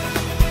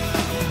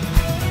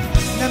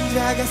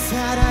남자가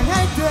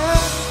사랑할 때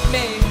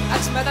매일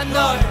아침마다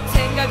널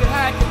생각을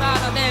할 때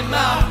많아. 내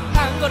마음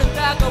한 걸음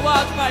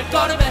다가와도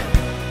발걸음에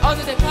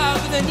어느새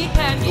파고드는 이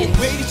향기.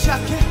 왜 이리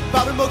착해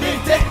밥을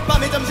먹을 때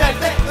밤에 잠잘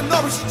때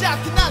너로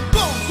시작해 난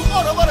꽁꽁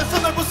얼어버려서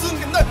널 본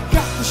순간 널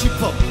갖고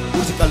싶어.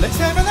 오직 갈래?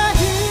 살면아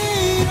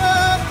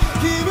이런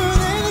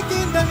기분을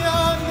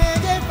느낀다면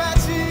내게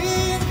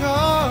빠진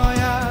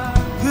거야.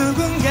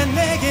 누군가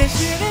내게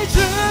신을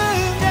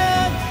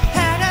주면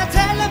하나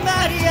달란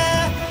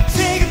말이야.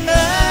 지금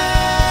나처럼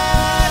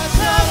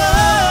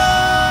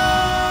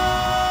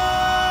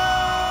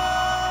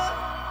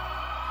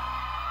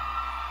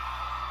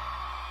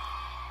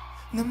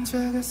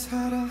남자가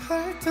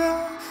사랑할 때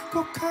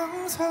꼭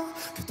항상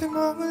곁에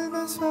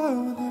머물면서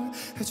늘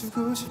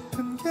해주고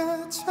싶은 게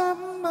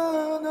참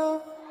많아.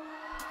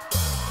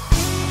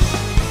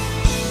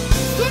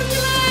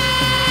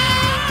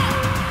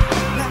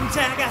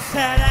 남자가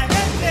사랑할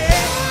때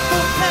꼭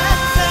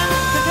항상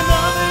곁에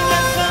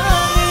머물면서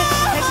늘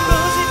해주고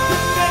싶은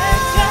게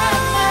참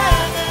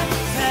많아.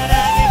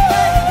 사랑에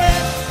빠질 때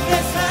내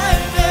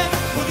삶에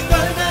모든 걸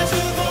다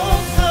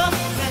주고서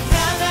난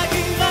하나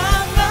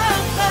그만만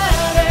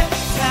바래.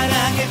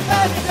 사랑에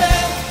빠질 때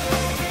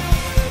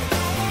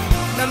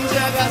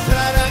남자가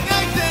사랑할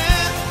때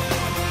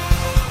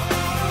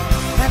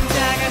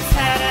남자가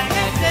사랑할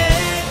때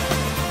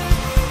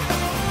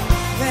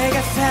내가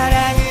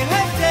사랑을 할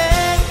때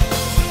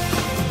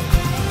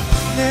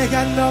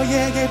내가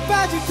너에게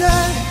빠질 때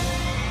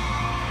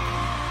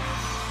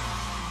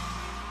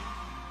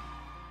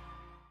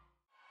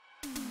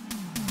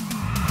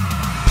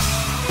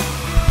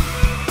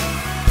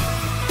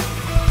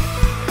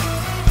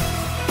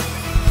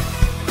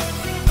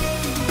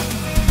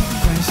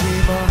관심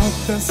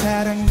없던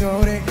사랑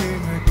노래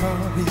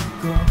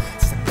흥얼거리고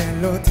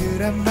세상별로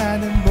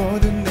드라마는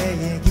모두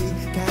내 얘기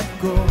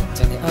같고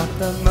전에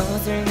없던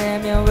멋을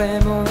내며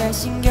외모에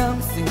신경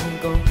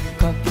쓰고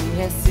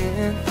커피에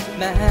쓴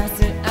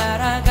맛을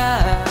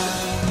알아가.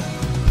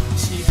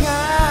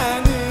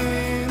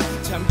 시간은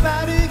참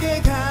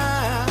빠르게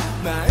가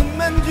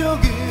마음만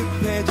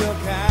조급해져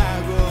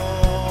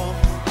가고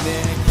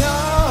내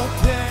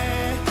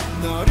곁에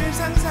너를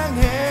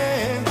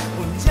상상해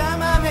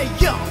혼자만의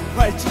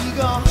영화를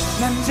찍어.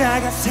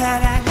 남자가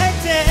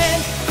사랑할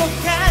땐 꼭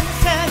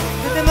항상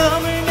그대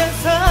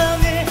머물면서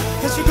늘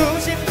해주고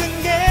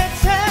싶은 게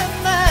참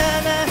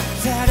많아.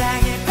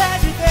 사랑에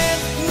빠질 땐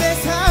내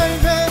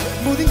삶에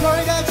모든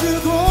걸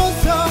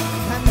가지고서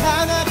단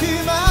하나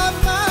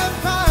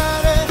그만만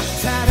바래.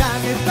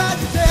 사랑에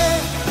빠질 때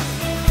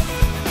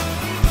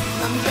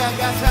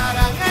남자가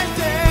사랑할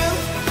때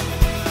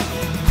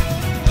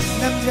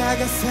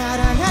남자가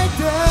사랑할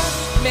때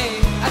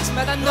매일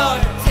아침마다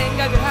널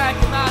생각을 할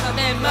때 많아.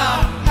 내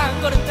마음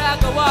한 걸음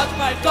다가와도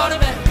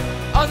발걸음에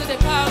어느새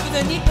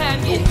파고드는 이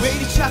향기. 왜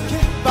이리 착해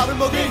밥을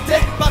먹을 때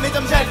밤에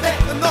잠잘 때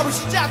너로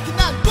시작해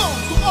난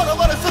꽁꽁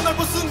얼어버려서 널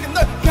본 순간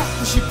널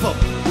갖고 싶어.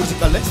 오직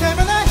갈래?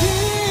 살면아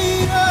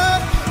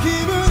이런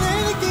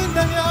기분을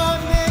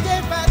느낀다면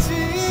내게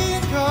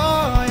빠진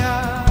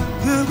거야.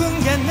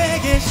 누군가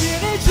내게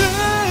신을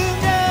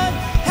주면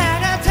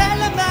하나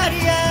달란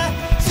말이야.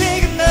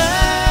 지금 나처럼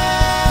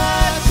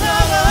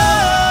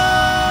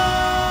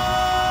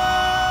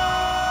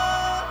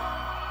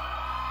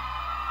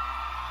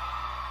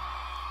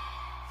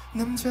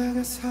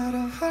남자가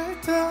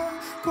사랑할 때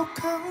꼭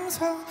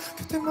항상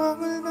곁에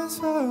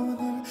머물면서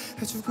늘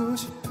해주고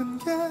싶은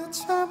게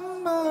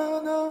참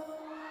많아.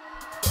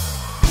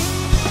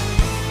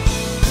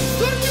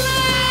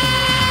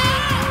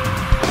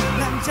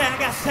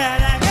 남자가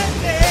사랑할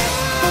때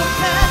꼭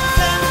항상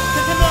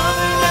곁에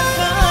머물면서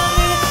늘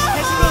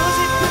해주고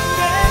싶은 게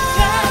참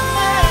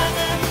많아.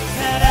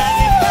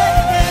 사랑에 빠질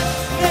때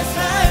내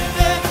삶에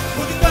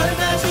모든 걸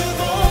다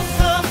주고서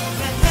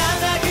난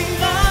하나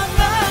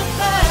그만만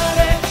바래.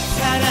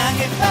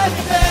 사랑에 빠질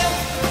때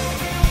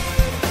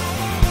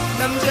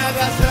남자가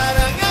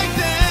사랑할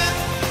때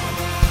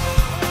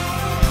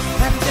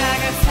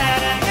남자가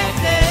사랑할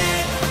때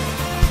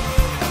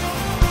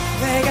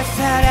내가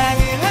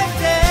사랑을 할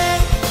때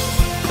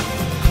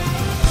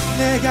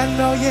내가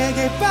너에게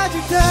빠질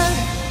때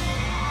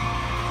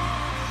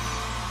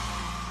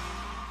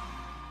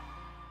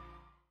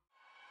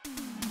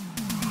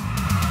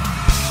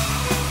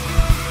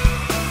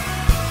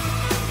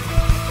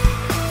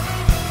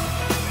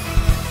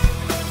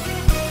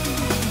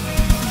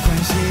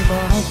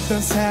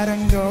없던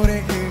사랑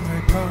노래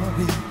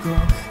흥얼거리고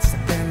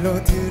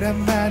세상별로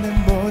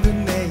드라마는 모두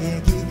내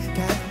얘기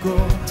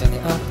같고 전에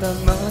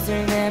없던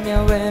멋을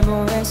내며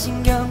외모에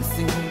신경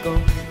쓰고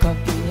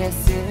커피에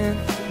쓴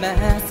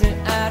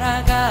맛을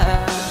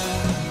알아가.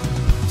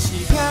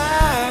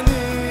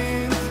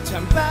 시간은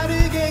참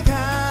빠르게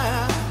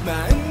가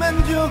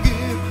마음만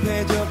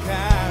조급해져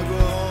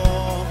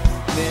가고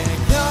내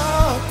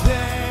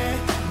곁에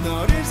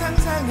너를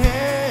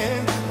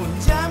상상해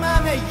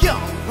혼자만의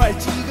영화를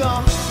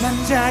찍어.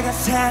 남자가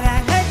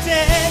사랑할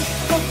땐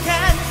꼭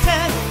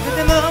항상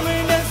그대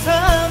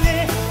머물면서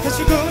늘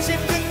해주고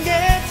싶은 게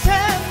참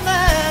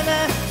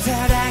많아.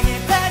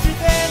 사랑에 빠질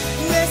땐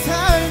내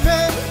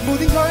삶의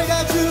모든 걸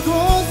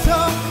가지고서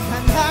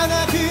단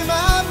하나 그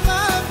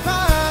맘만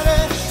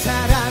바래.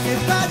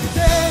 사랑에 빠질 때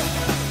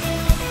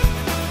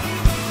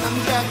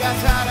남자가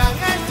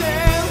사랑할 때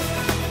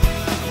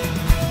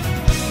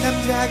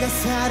남자가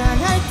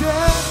사랑할 때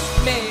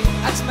매일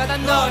아침마다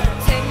널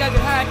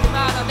생각을 할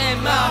때마다 내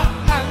맘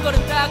한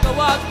걸음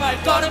다가와도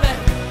발걸음에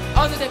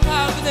어느새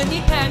파고드는 이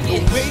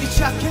향기. 왜 이리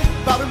착해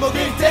밥을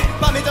먹을 때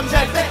밤에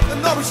잠잘 때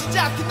너로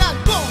시작해 난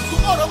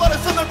꽁꽁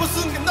얼어버려서 널 본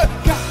순간 널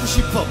갖고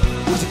싶어.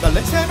 오직 갈래?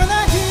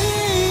 세면아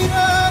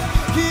이런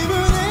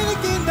기분을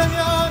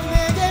느낀다면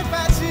내게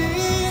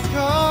빠진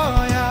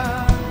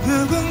거야.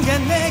 누군가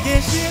내게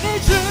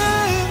신을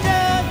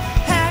주면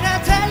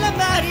하나 달란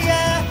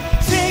말이야.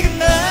 지금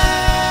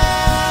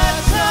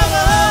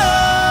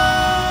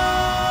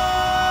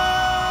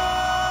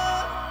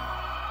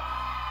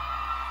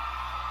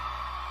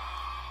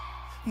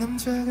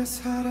남자가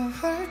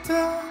사랑할 때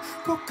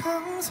꼭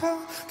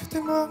항상 곁에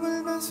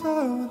머물면서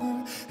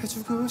늘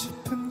해주고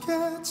싶은 게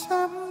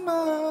참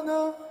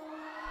많아.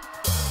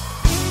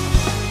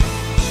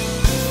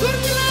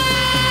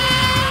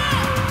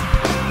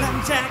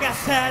 남자가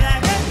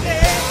사랑할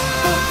때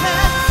꼭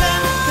항상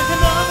곁에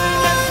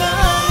머물면서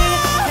늘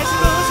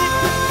해주고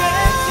싶은 게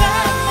참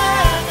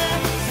많아.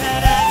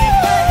 사랑에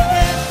빠질 때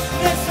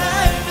내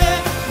삶에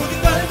모든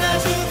걸 다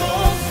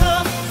주고서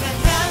난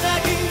하나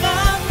그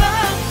맘만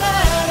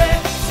바래.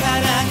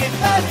 사랑에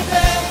빠질 때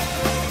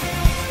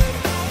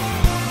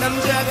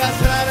남자가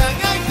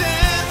사랑할 때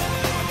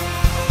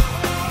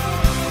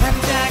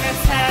남자가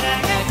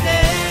사랑할 때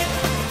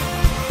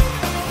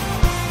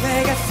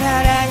내가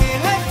사랑을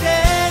할 때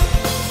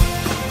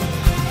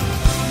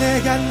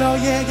내가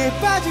너에게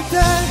빠질 때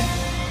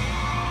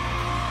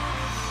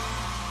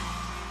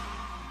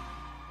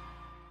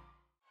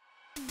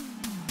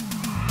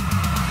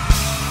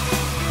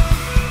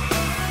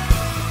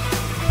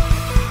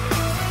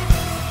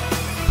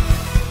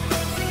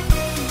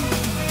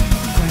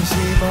관심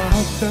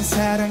없던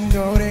사랑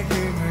노래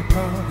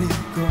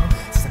흥얼거리고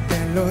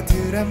세상별로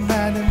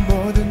드라마는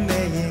모두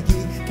내 얘기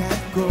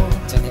같고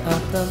전에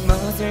없던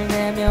멋을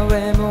내며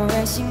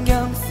외모에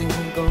신경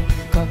쓰고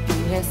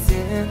커피에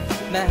쓴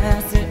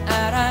맛을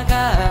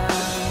알아가.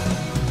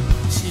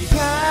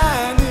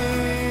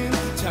 시간은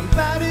참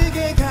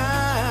빠르게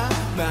가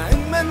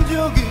마음만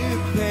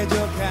조급해져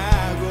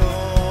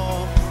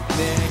가고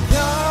내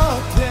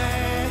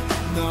곁에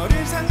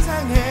너를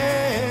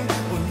상상해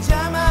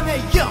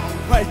혼자만의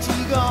영화를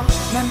찍어.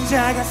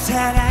 남자가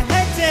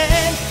사랑할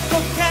땐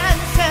꼭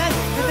항상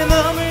그대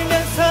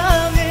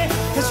머물면서 늘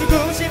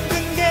해주고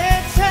싶은 게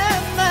참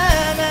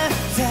많아.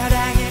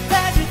 사랑에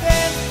빠질 땐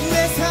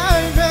내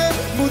삶의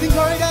모든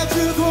걸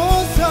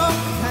가지고서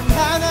단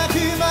하나 그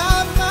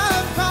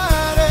맘만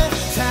바래.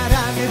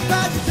 사랑에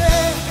빠질 때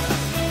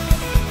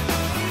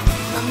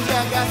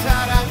남자가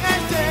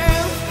사랑할 때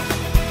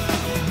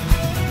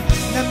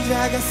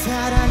남자가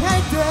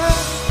사랑할 때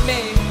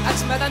매일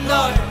아침마다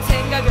널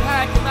생각을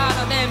할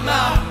때마다 내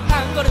맘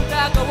한 걸음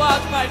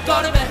다가와도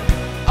발걸음에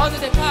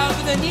어느새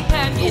파고드는 이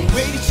향기.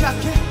 왜 이리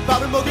착해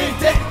밥을 먹을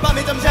때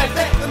밤에 잠잘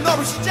때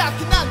너로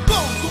시작해 난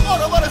꽁꽁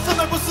얼어버려서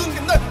널 본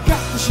순간 널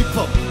갖고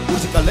싶어.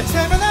 오직 갈래?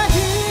 세면아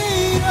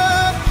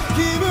이런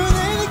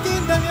기분을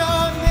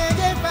느낀다면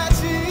내게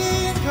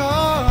빠진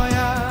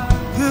거야.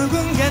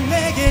 누군가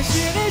내게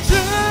신을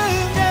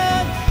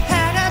주면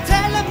하나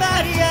달란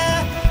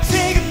말이야.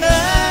 지금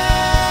나처럼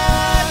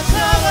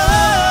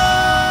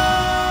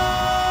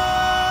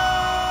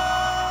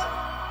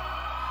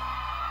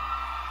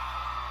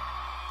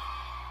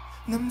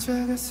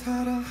남자가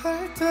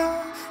사랑할 때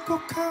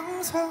꼭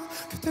항상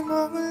곁에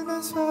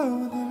머물면서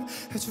늘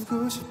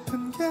해주고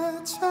싶은 게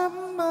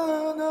참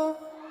많아.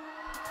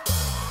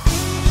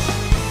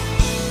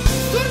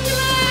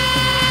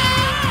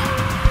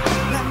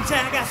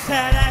 남자가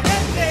사랑할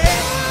때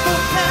꼭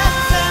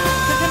항상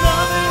곁에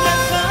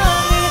머물면서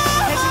늘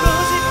해주고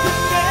싶은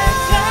게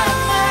참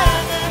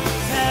많아.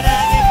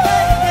 사랑에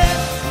빠질 때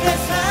내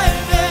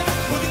삶에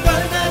모든 걸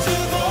다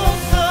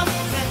주고서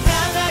난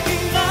하나 그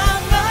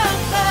맘만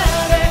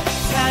바래.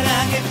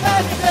 사랑에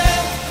빠질 때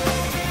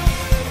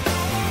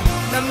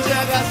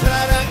남자가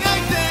사랑할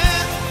때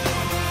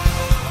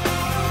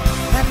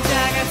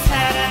남자가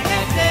사랑할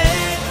때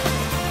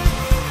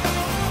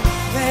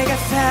내가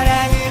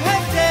사랑을 할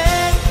때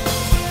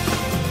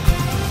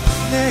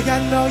내가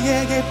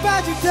너에게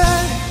빠질 때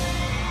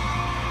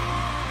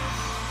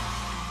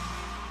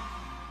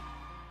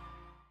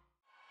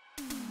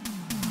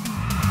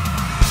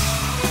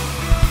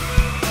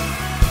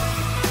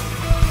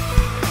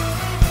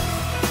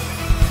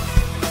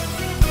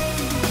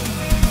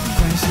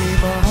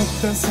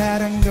없던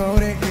사랑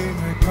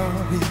노래음을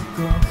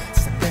버리고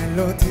세상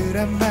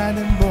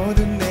멜로드라마는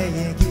모두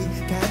내 얘기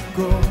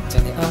같고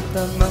전에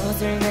어떤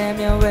멋을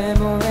내며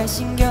외모에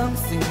신경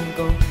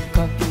쓰고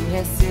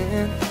커피에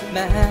쓴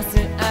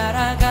맛을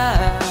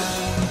알아가.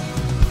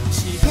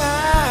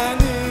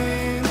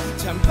 시간은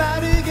참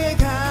빠르게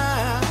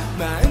가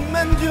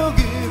마음만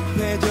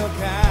조급해져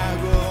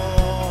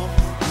가고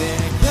내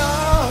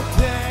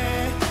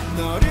곁에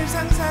너를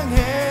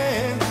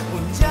상상해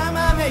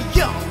혼자만의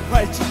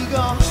영화를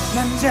찍어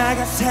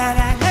남자가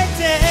사랑할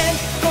땐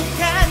꼭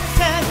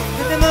항상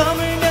그대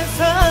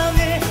머물면서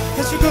늘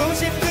해주고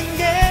싶은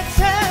게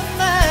참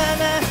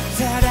많아.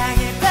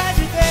 사랑에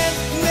빠질 땐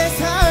내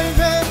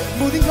삶의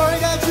모든 걸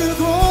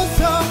가지고서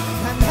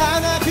단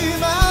하나 그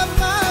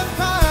맘만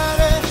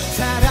바래.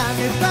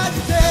 사랑에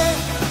빠질 때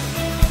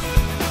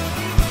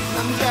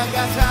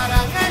남자가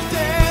사랑할 때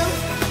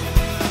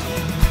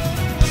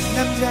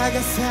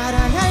남자가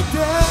사랑할 때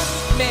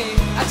매일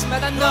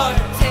아침마다 널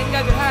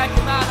생각을 할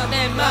때 많아.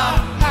 내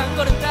맘 한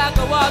걸음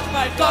다가와도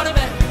발걸음에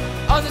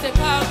어느새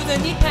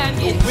파고드는 이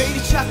향기. 왜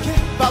이리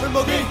착해 밥을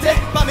먹을 때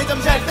밤에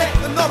잠잘 때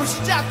너로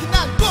시작해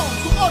난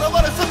꽁꽁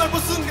얼어버려서 널 본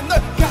순간 널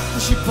갖고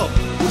싶어.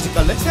 오직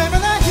갈래?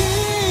 살면한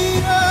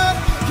이런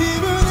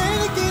기분을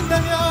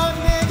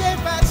느낀다면 내게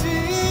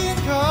빠진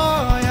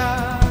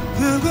거야.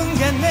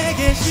 누군가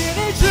내게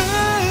신을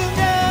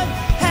주면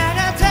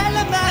하나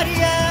달란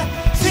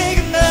말이야.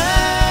 지금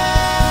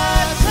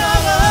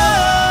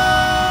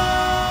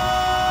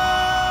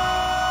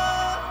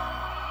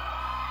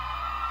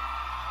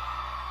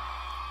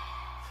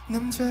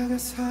남자가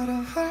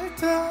사랑할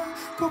때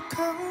꼭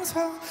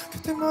항상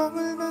그때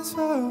머물면서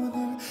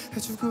늘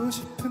해주고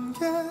싶은 게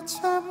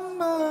참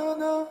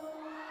많아.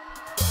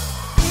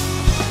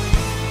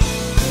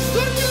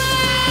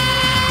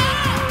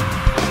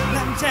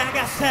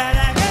 남자가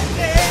사랑할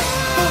때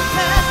꼭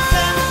항상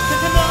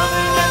그때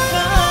머물면서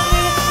늘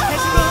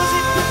해주고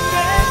싶은 게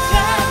참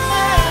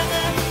많아.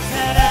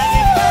 사랑에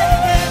빠질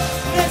때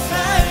내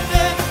삶에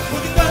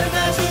모든 걸 다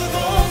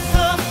주고서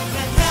난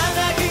하나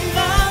그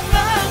맘만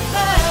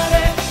바래.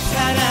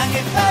 사랑에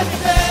빠질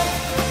때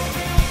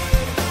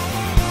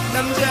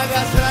남자가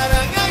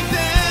사랑할 때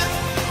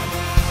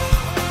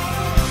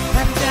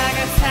남자가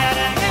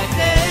사랑할 때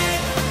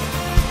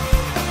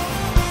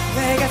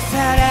내가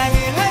사랑을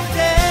할 때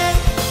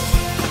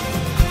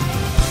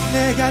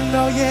내가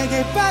너에게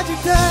빠질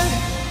때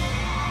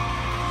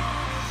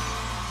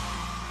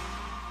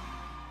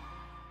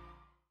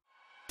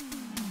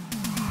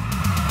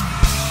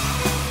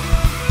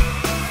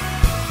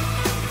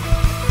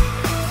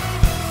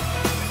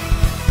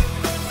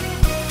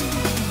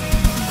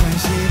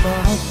관심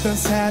없던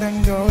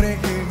사랑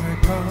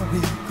노래음을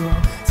버리고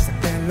세상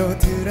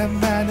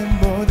멜로드라마는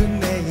모두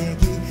내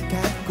얘기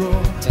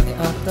같고 전에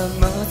어떤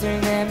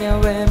멋을 내며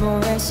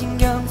외모에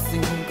신경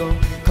쓰고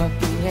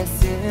커피에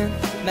쓴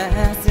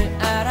맛을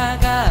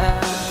알아가.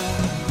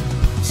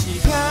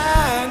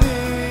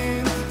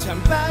 시간은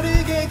참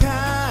빠르게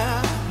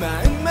가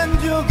마음만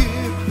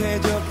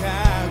조급해져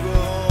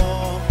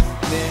가고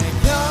내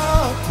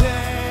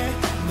곁에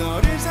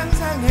너를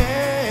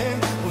상상해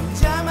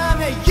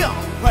혼자만의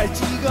영화를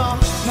찍어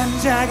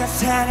남자가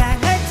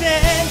사랑할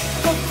땐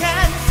꼭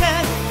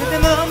항상 그대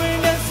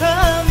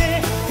머물면서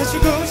늘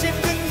해주고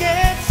싶은 게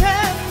참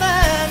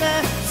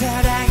많아.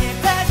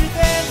 사랑에 빠질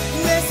땐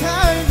내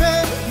삶의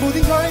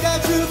모든 걸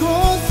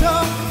가지고서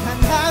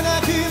단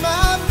하나 그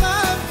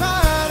맘만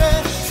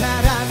바래.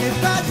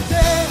 사랑에 빠질 때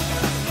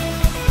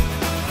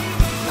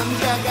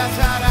남자가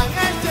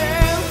사랑할 때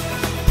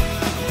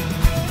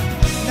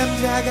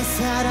남자가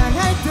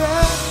사랑할 때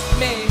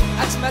매일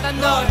아침마다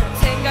널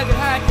생각을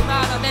할 때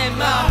많아. 내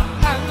맘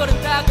한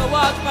걸음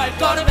다가와도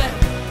발걸음에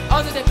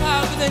어느새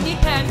파고드는 이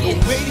향기.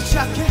 왜 이리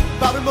착해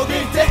밥을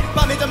먹을 때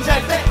밤에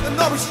잠잘 때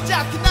너로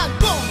시작해 난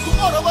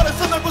꽁꽁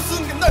얼어버려서 널 본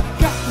순간 널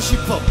갖고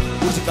싶어.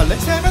 오직 갈래?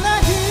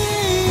 살면한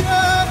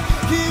이런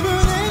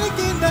기분을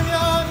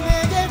느낀다면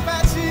내게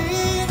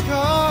빠진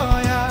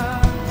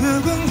거야.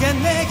 누군가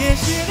내게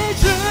신을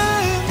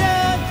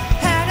주면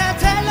하나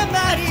달란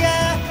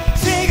말이야.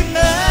 지금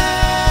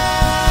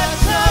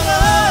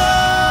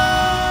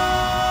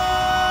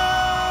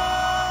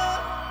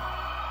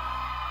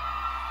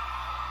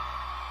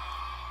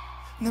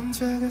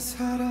남자가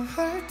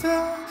사랑할 때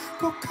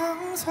꼭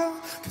항상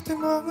그때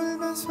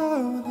머물면서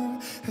늘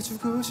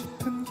해주고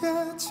싶은 게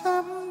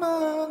참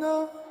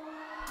많아.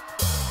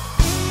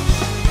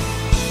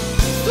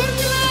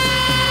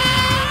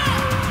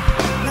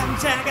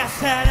 남자가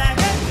사랑할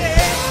때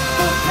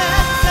꼭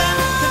항상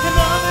그때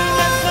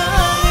머물면서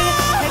늘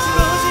해주고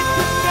싶은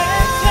게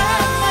참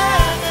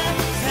많아.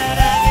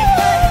 사랑에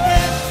빠질 때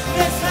내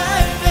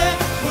삶에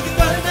모든 걸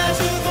다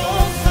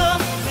주고서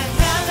난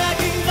하나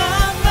그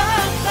맘만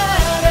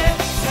바래.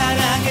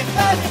 사랑에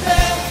빠질 때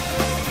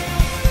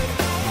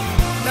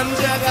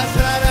남자가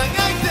사랑할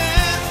때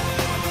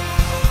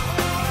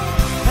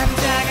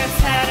남자가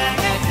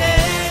사랑할 때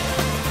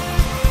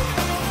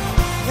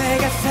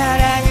내가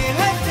사랑을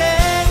할 때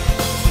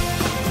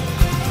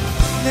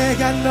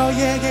내가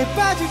너에게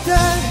빠질 때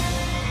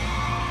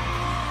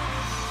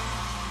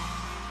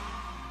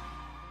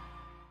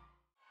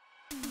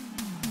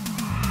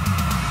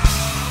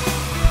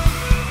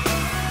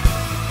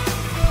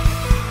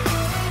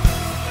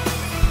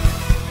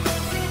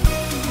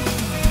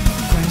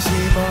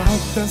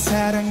없던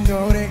사랑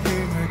노래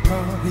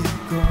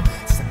흥얼거리고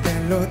세상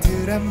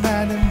멜로드란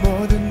많은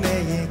모든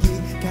내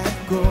얘기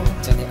같고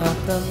전에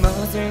어떤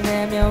멋을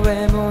내며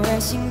외모에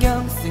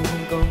신경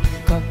쓰고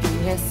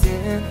커피에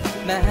쓴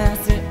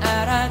맛을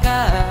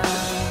알아가.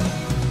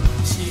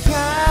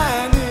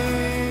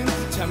 시간은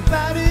참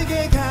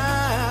빠르게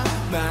가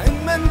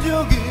마음만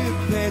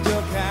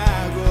조급해져가고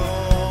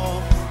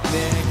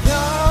내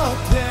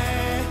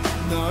곁에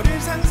너를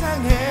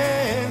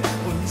상상해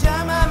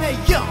혼자만의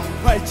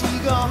영화를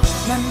찍어.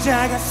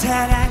 남자가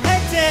사랑할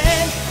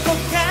땐 꼭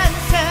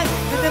항상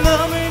그대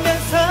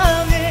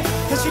머물면서 늘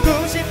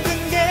해주고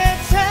싶은 게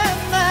참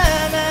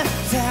많아.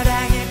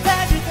 사랑에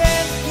빠질 땐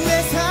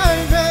내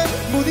삶의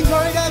모든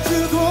걸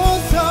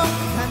가지고서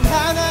단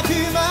하나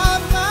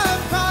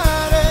그만만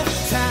바래.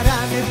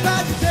 사랑에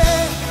빠질 때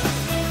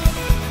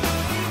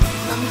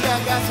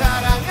남자가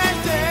사랑할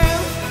때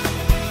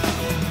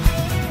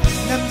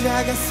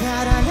남자가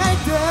사랑할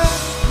때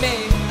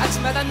매일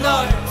아침마다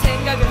널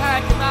생각을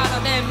할 때마다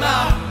내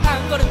마음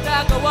한 걸음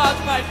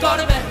다가와도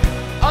발걸음에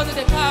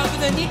어느새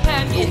파고드는 이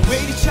향기. 왜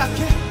이리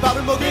착해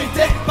밥을 먹을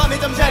때 밤에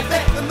잠잘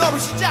때 너로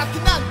시작해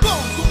난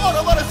꽁꽁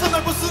얼어버려서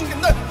널 본 순간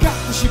널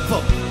갖고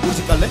싶어.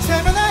 오직 갈래?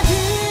 살면한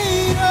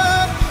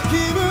이런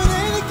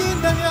기분을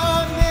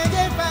느낀다면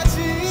내게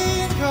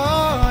빠진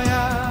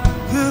거야.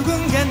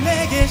 누군가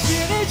내게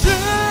신을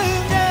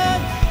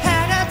주면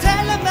하나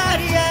달란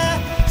말이야.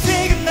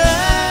 지금 나처럼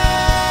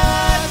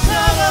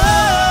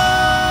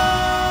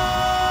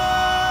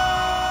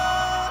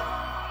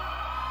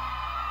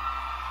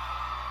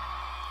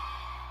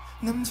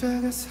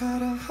남자가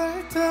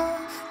사랑할 때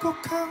꼭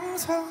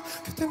항상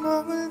그때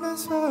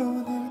머물면서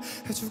늘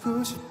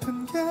해주고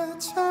싶은 게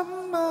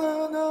참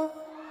많아.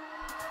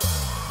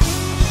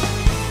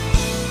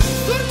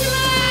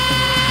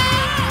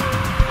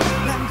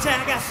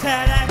 남자가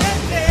사랑할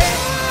때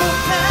꼭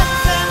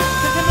항상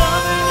그때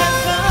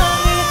머물면서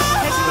늘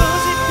해주고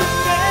싶은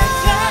게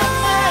참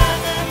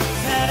많아.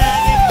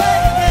 사랑에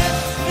빠질 때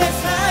내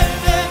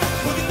삶에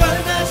모든 걸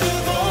다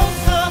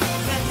주고서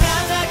난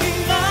하나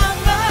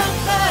그만만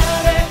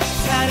바래.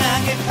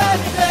 사랑에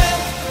빠질 때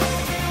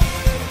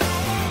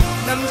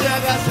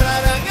남자가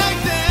사랑할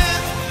때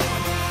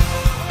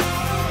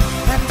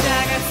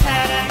남자가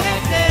사랑할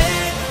때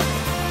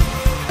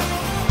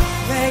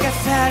내가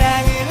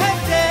사랑을 할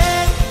때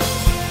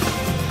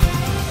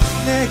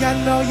내가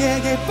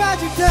너에게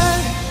빠질 때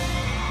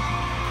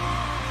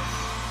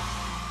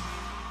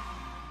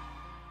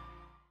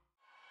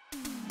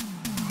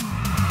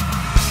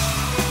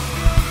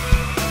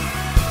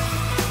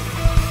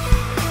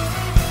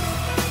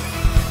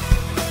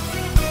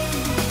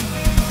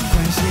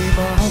관심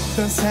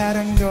없던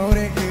사랑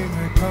노래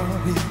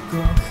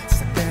흥얼거리고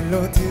세상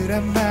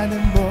멜로드란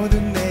많은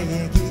모든 내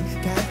얘기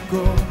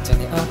같고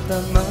전에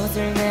어떤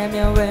멋을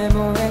내며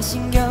외모에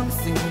신경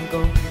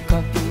쓰고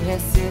커피에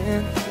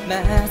쓴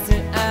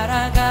맛을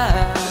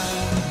알아가.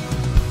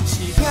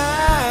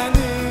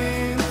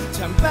 시간은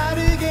참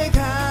빠르게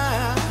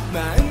가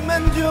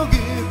마음만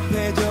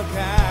조급해져가고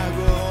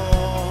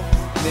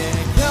내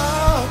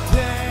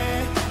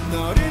곁에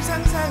너를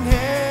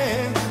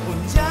상상해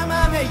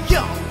혼자만의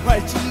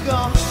영화를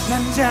찍어.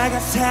 남자가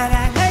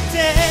사랑할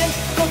땐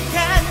꼭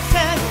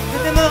항상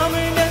그대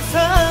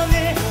머물면서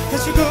늘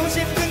해주고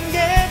싶은 게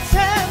참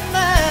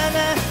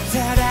많아.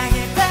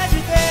 사랑에 빠질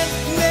땐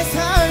내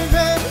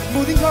삶의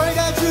모든 걸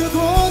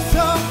가지고서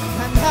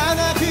단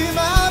하나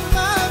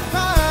그만만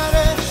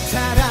바래.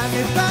 사랑에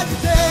빠질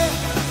때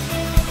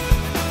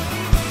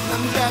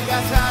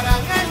남자가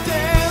사랑할 때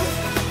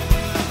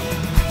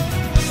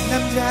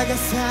남자가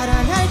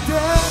사랑할 때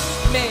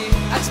매일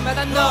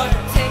아침마다 널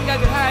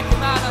생각을 할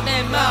때마다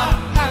내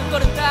마음 한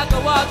걸음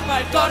다가와도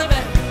발걸음에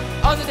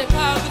어느새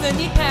파고드는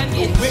이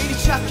향기. 왜 이리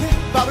착해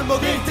밥을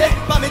먹을 때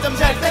밤에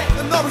잠잘 때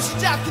너로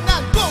시작해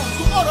난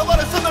꽁꽁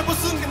얼어버려서 널 본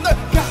순간 널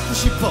갖고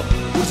싶어.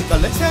 오직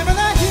갈래?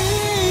 살면한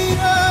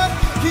이런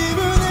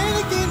기분을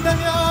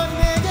느낀다면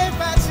내게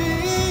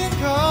빠진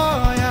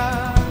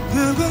거야.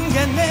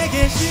 누군가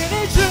내게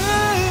신을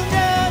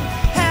주면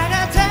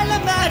하나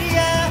달란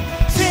말이야.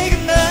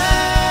 지금 나처럼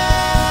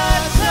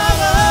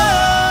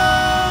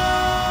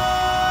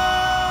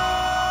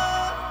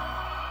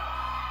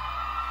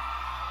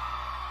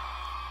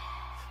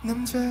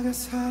남자가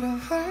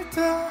사랑할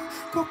때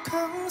꼭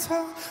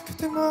항상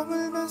그때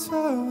머물면서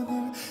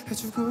늘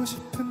해주고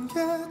싶은 게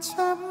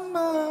참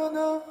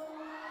많아.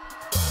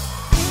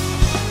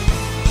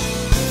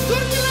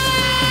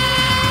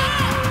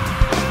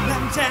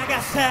 남자가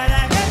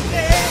사랑할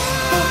때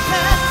꼭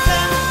항상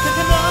그때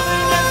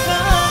머물면서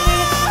늘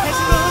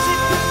해주고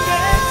싶은 게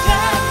참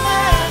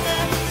많아.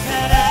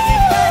 사랑에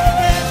빠질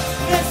때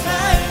내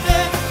삶에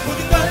모든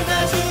걸 다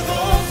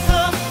주고서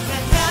난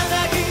하나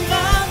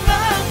그만만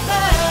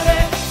바래.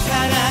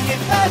 사랑에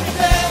빠질 때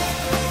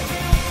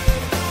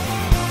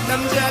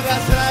남자가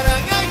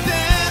사랑할 때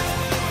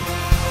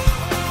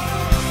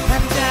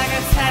남자가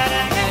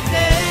사랑할 때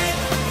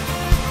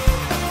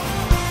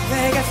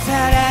내가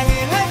사랑을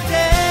할 때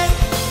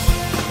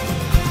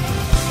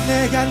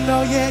내가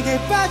너에게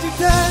빠질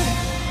때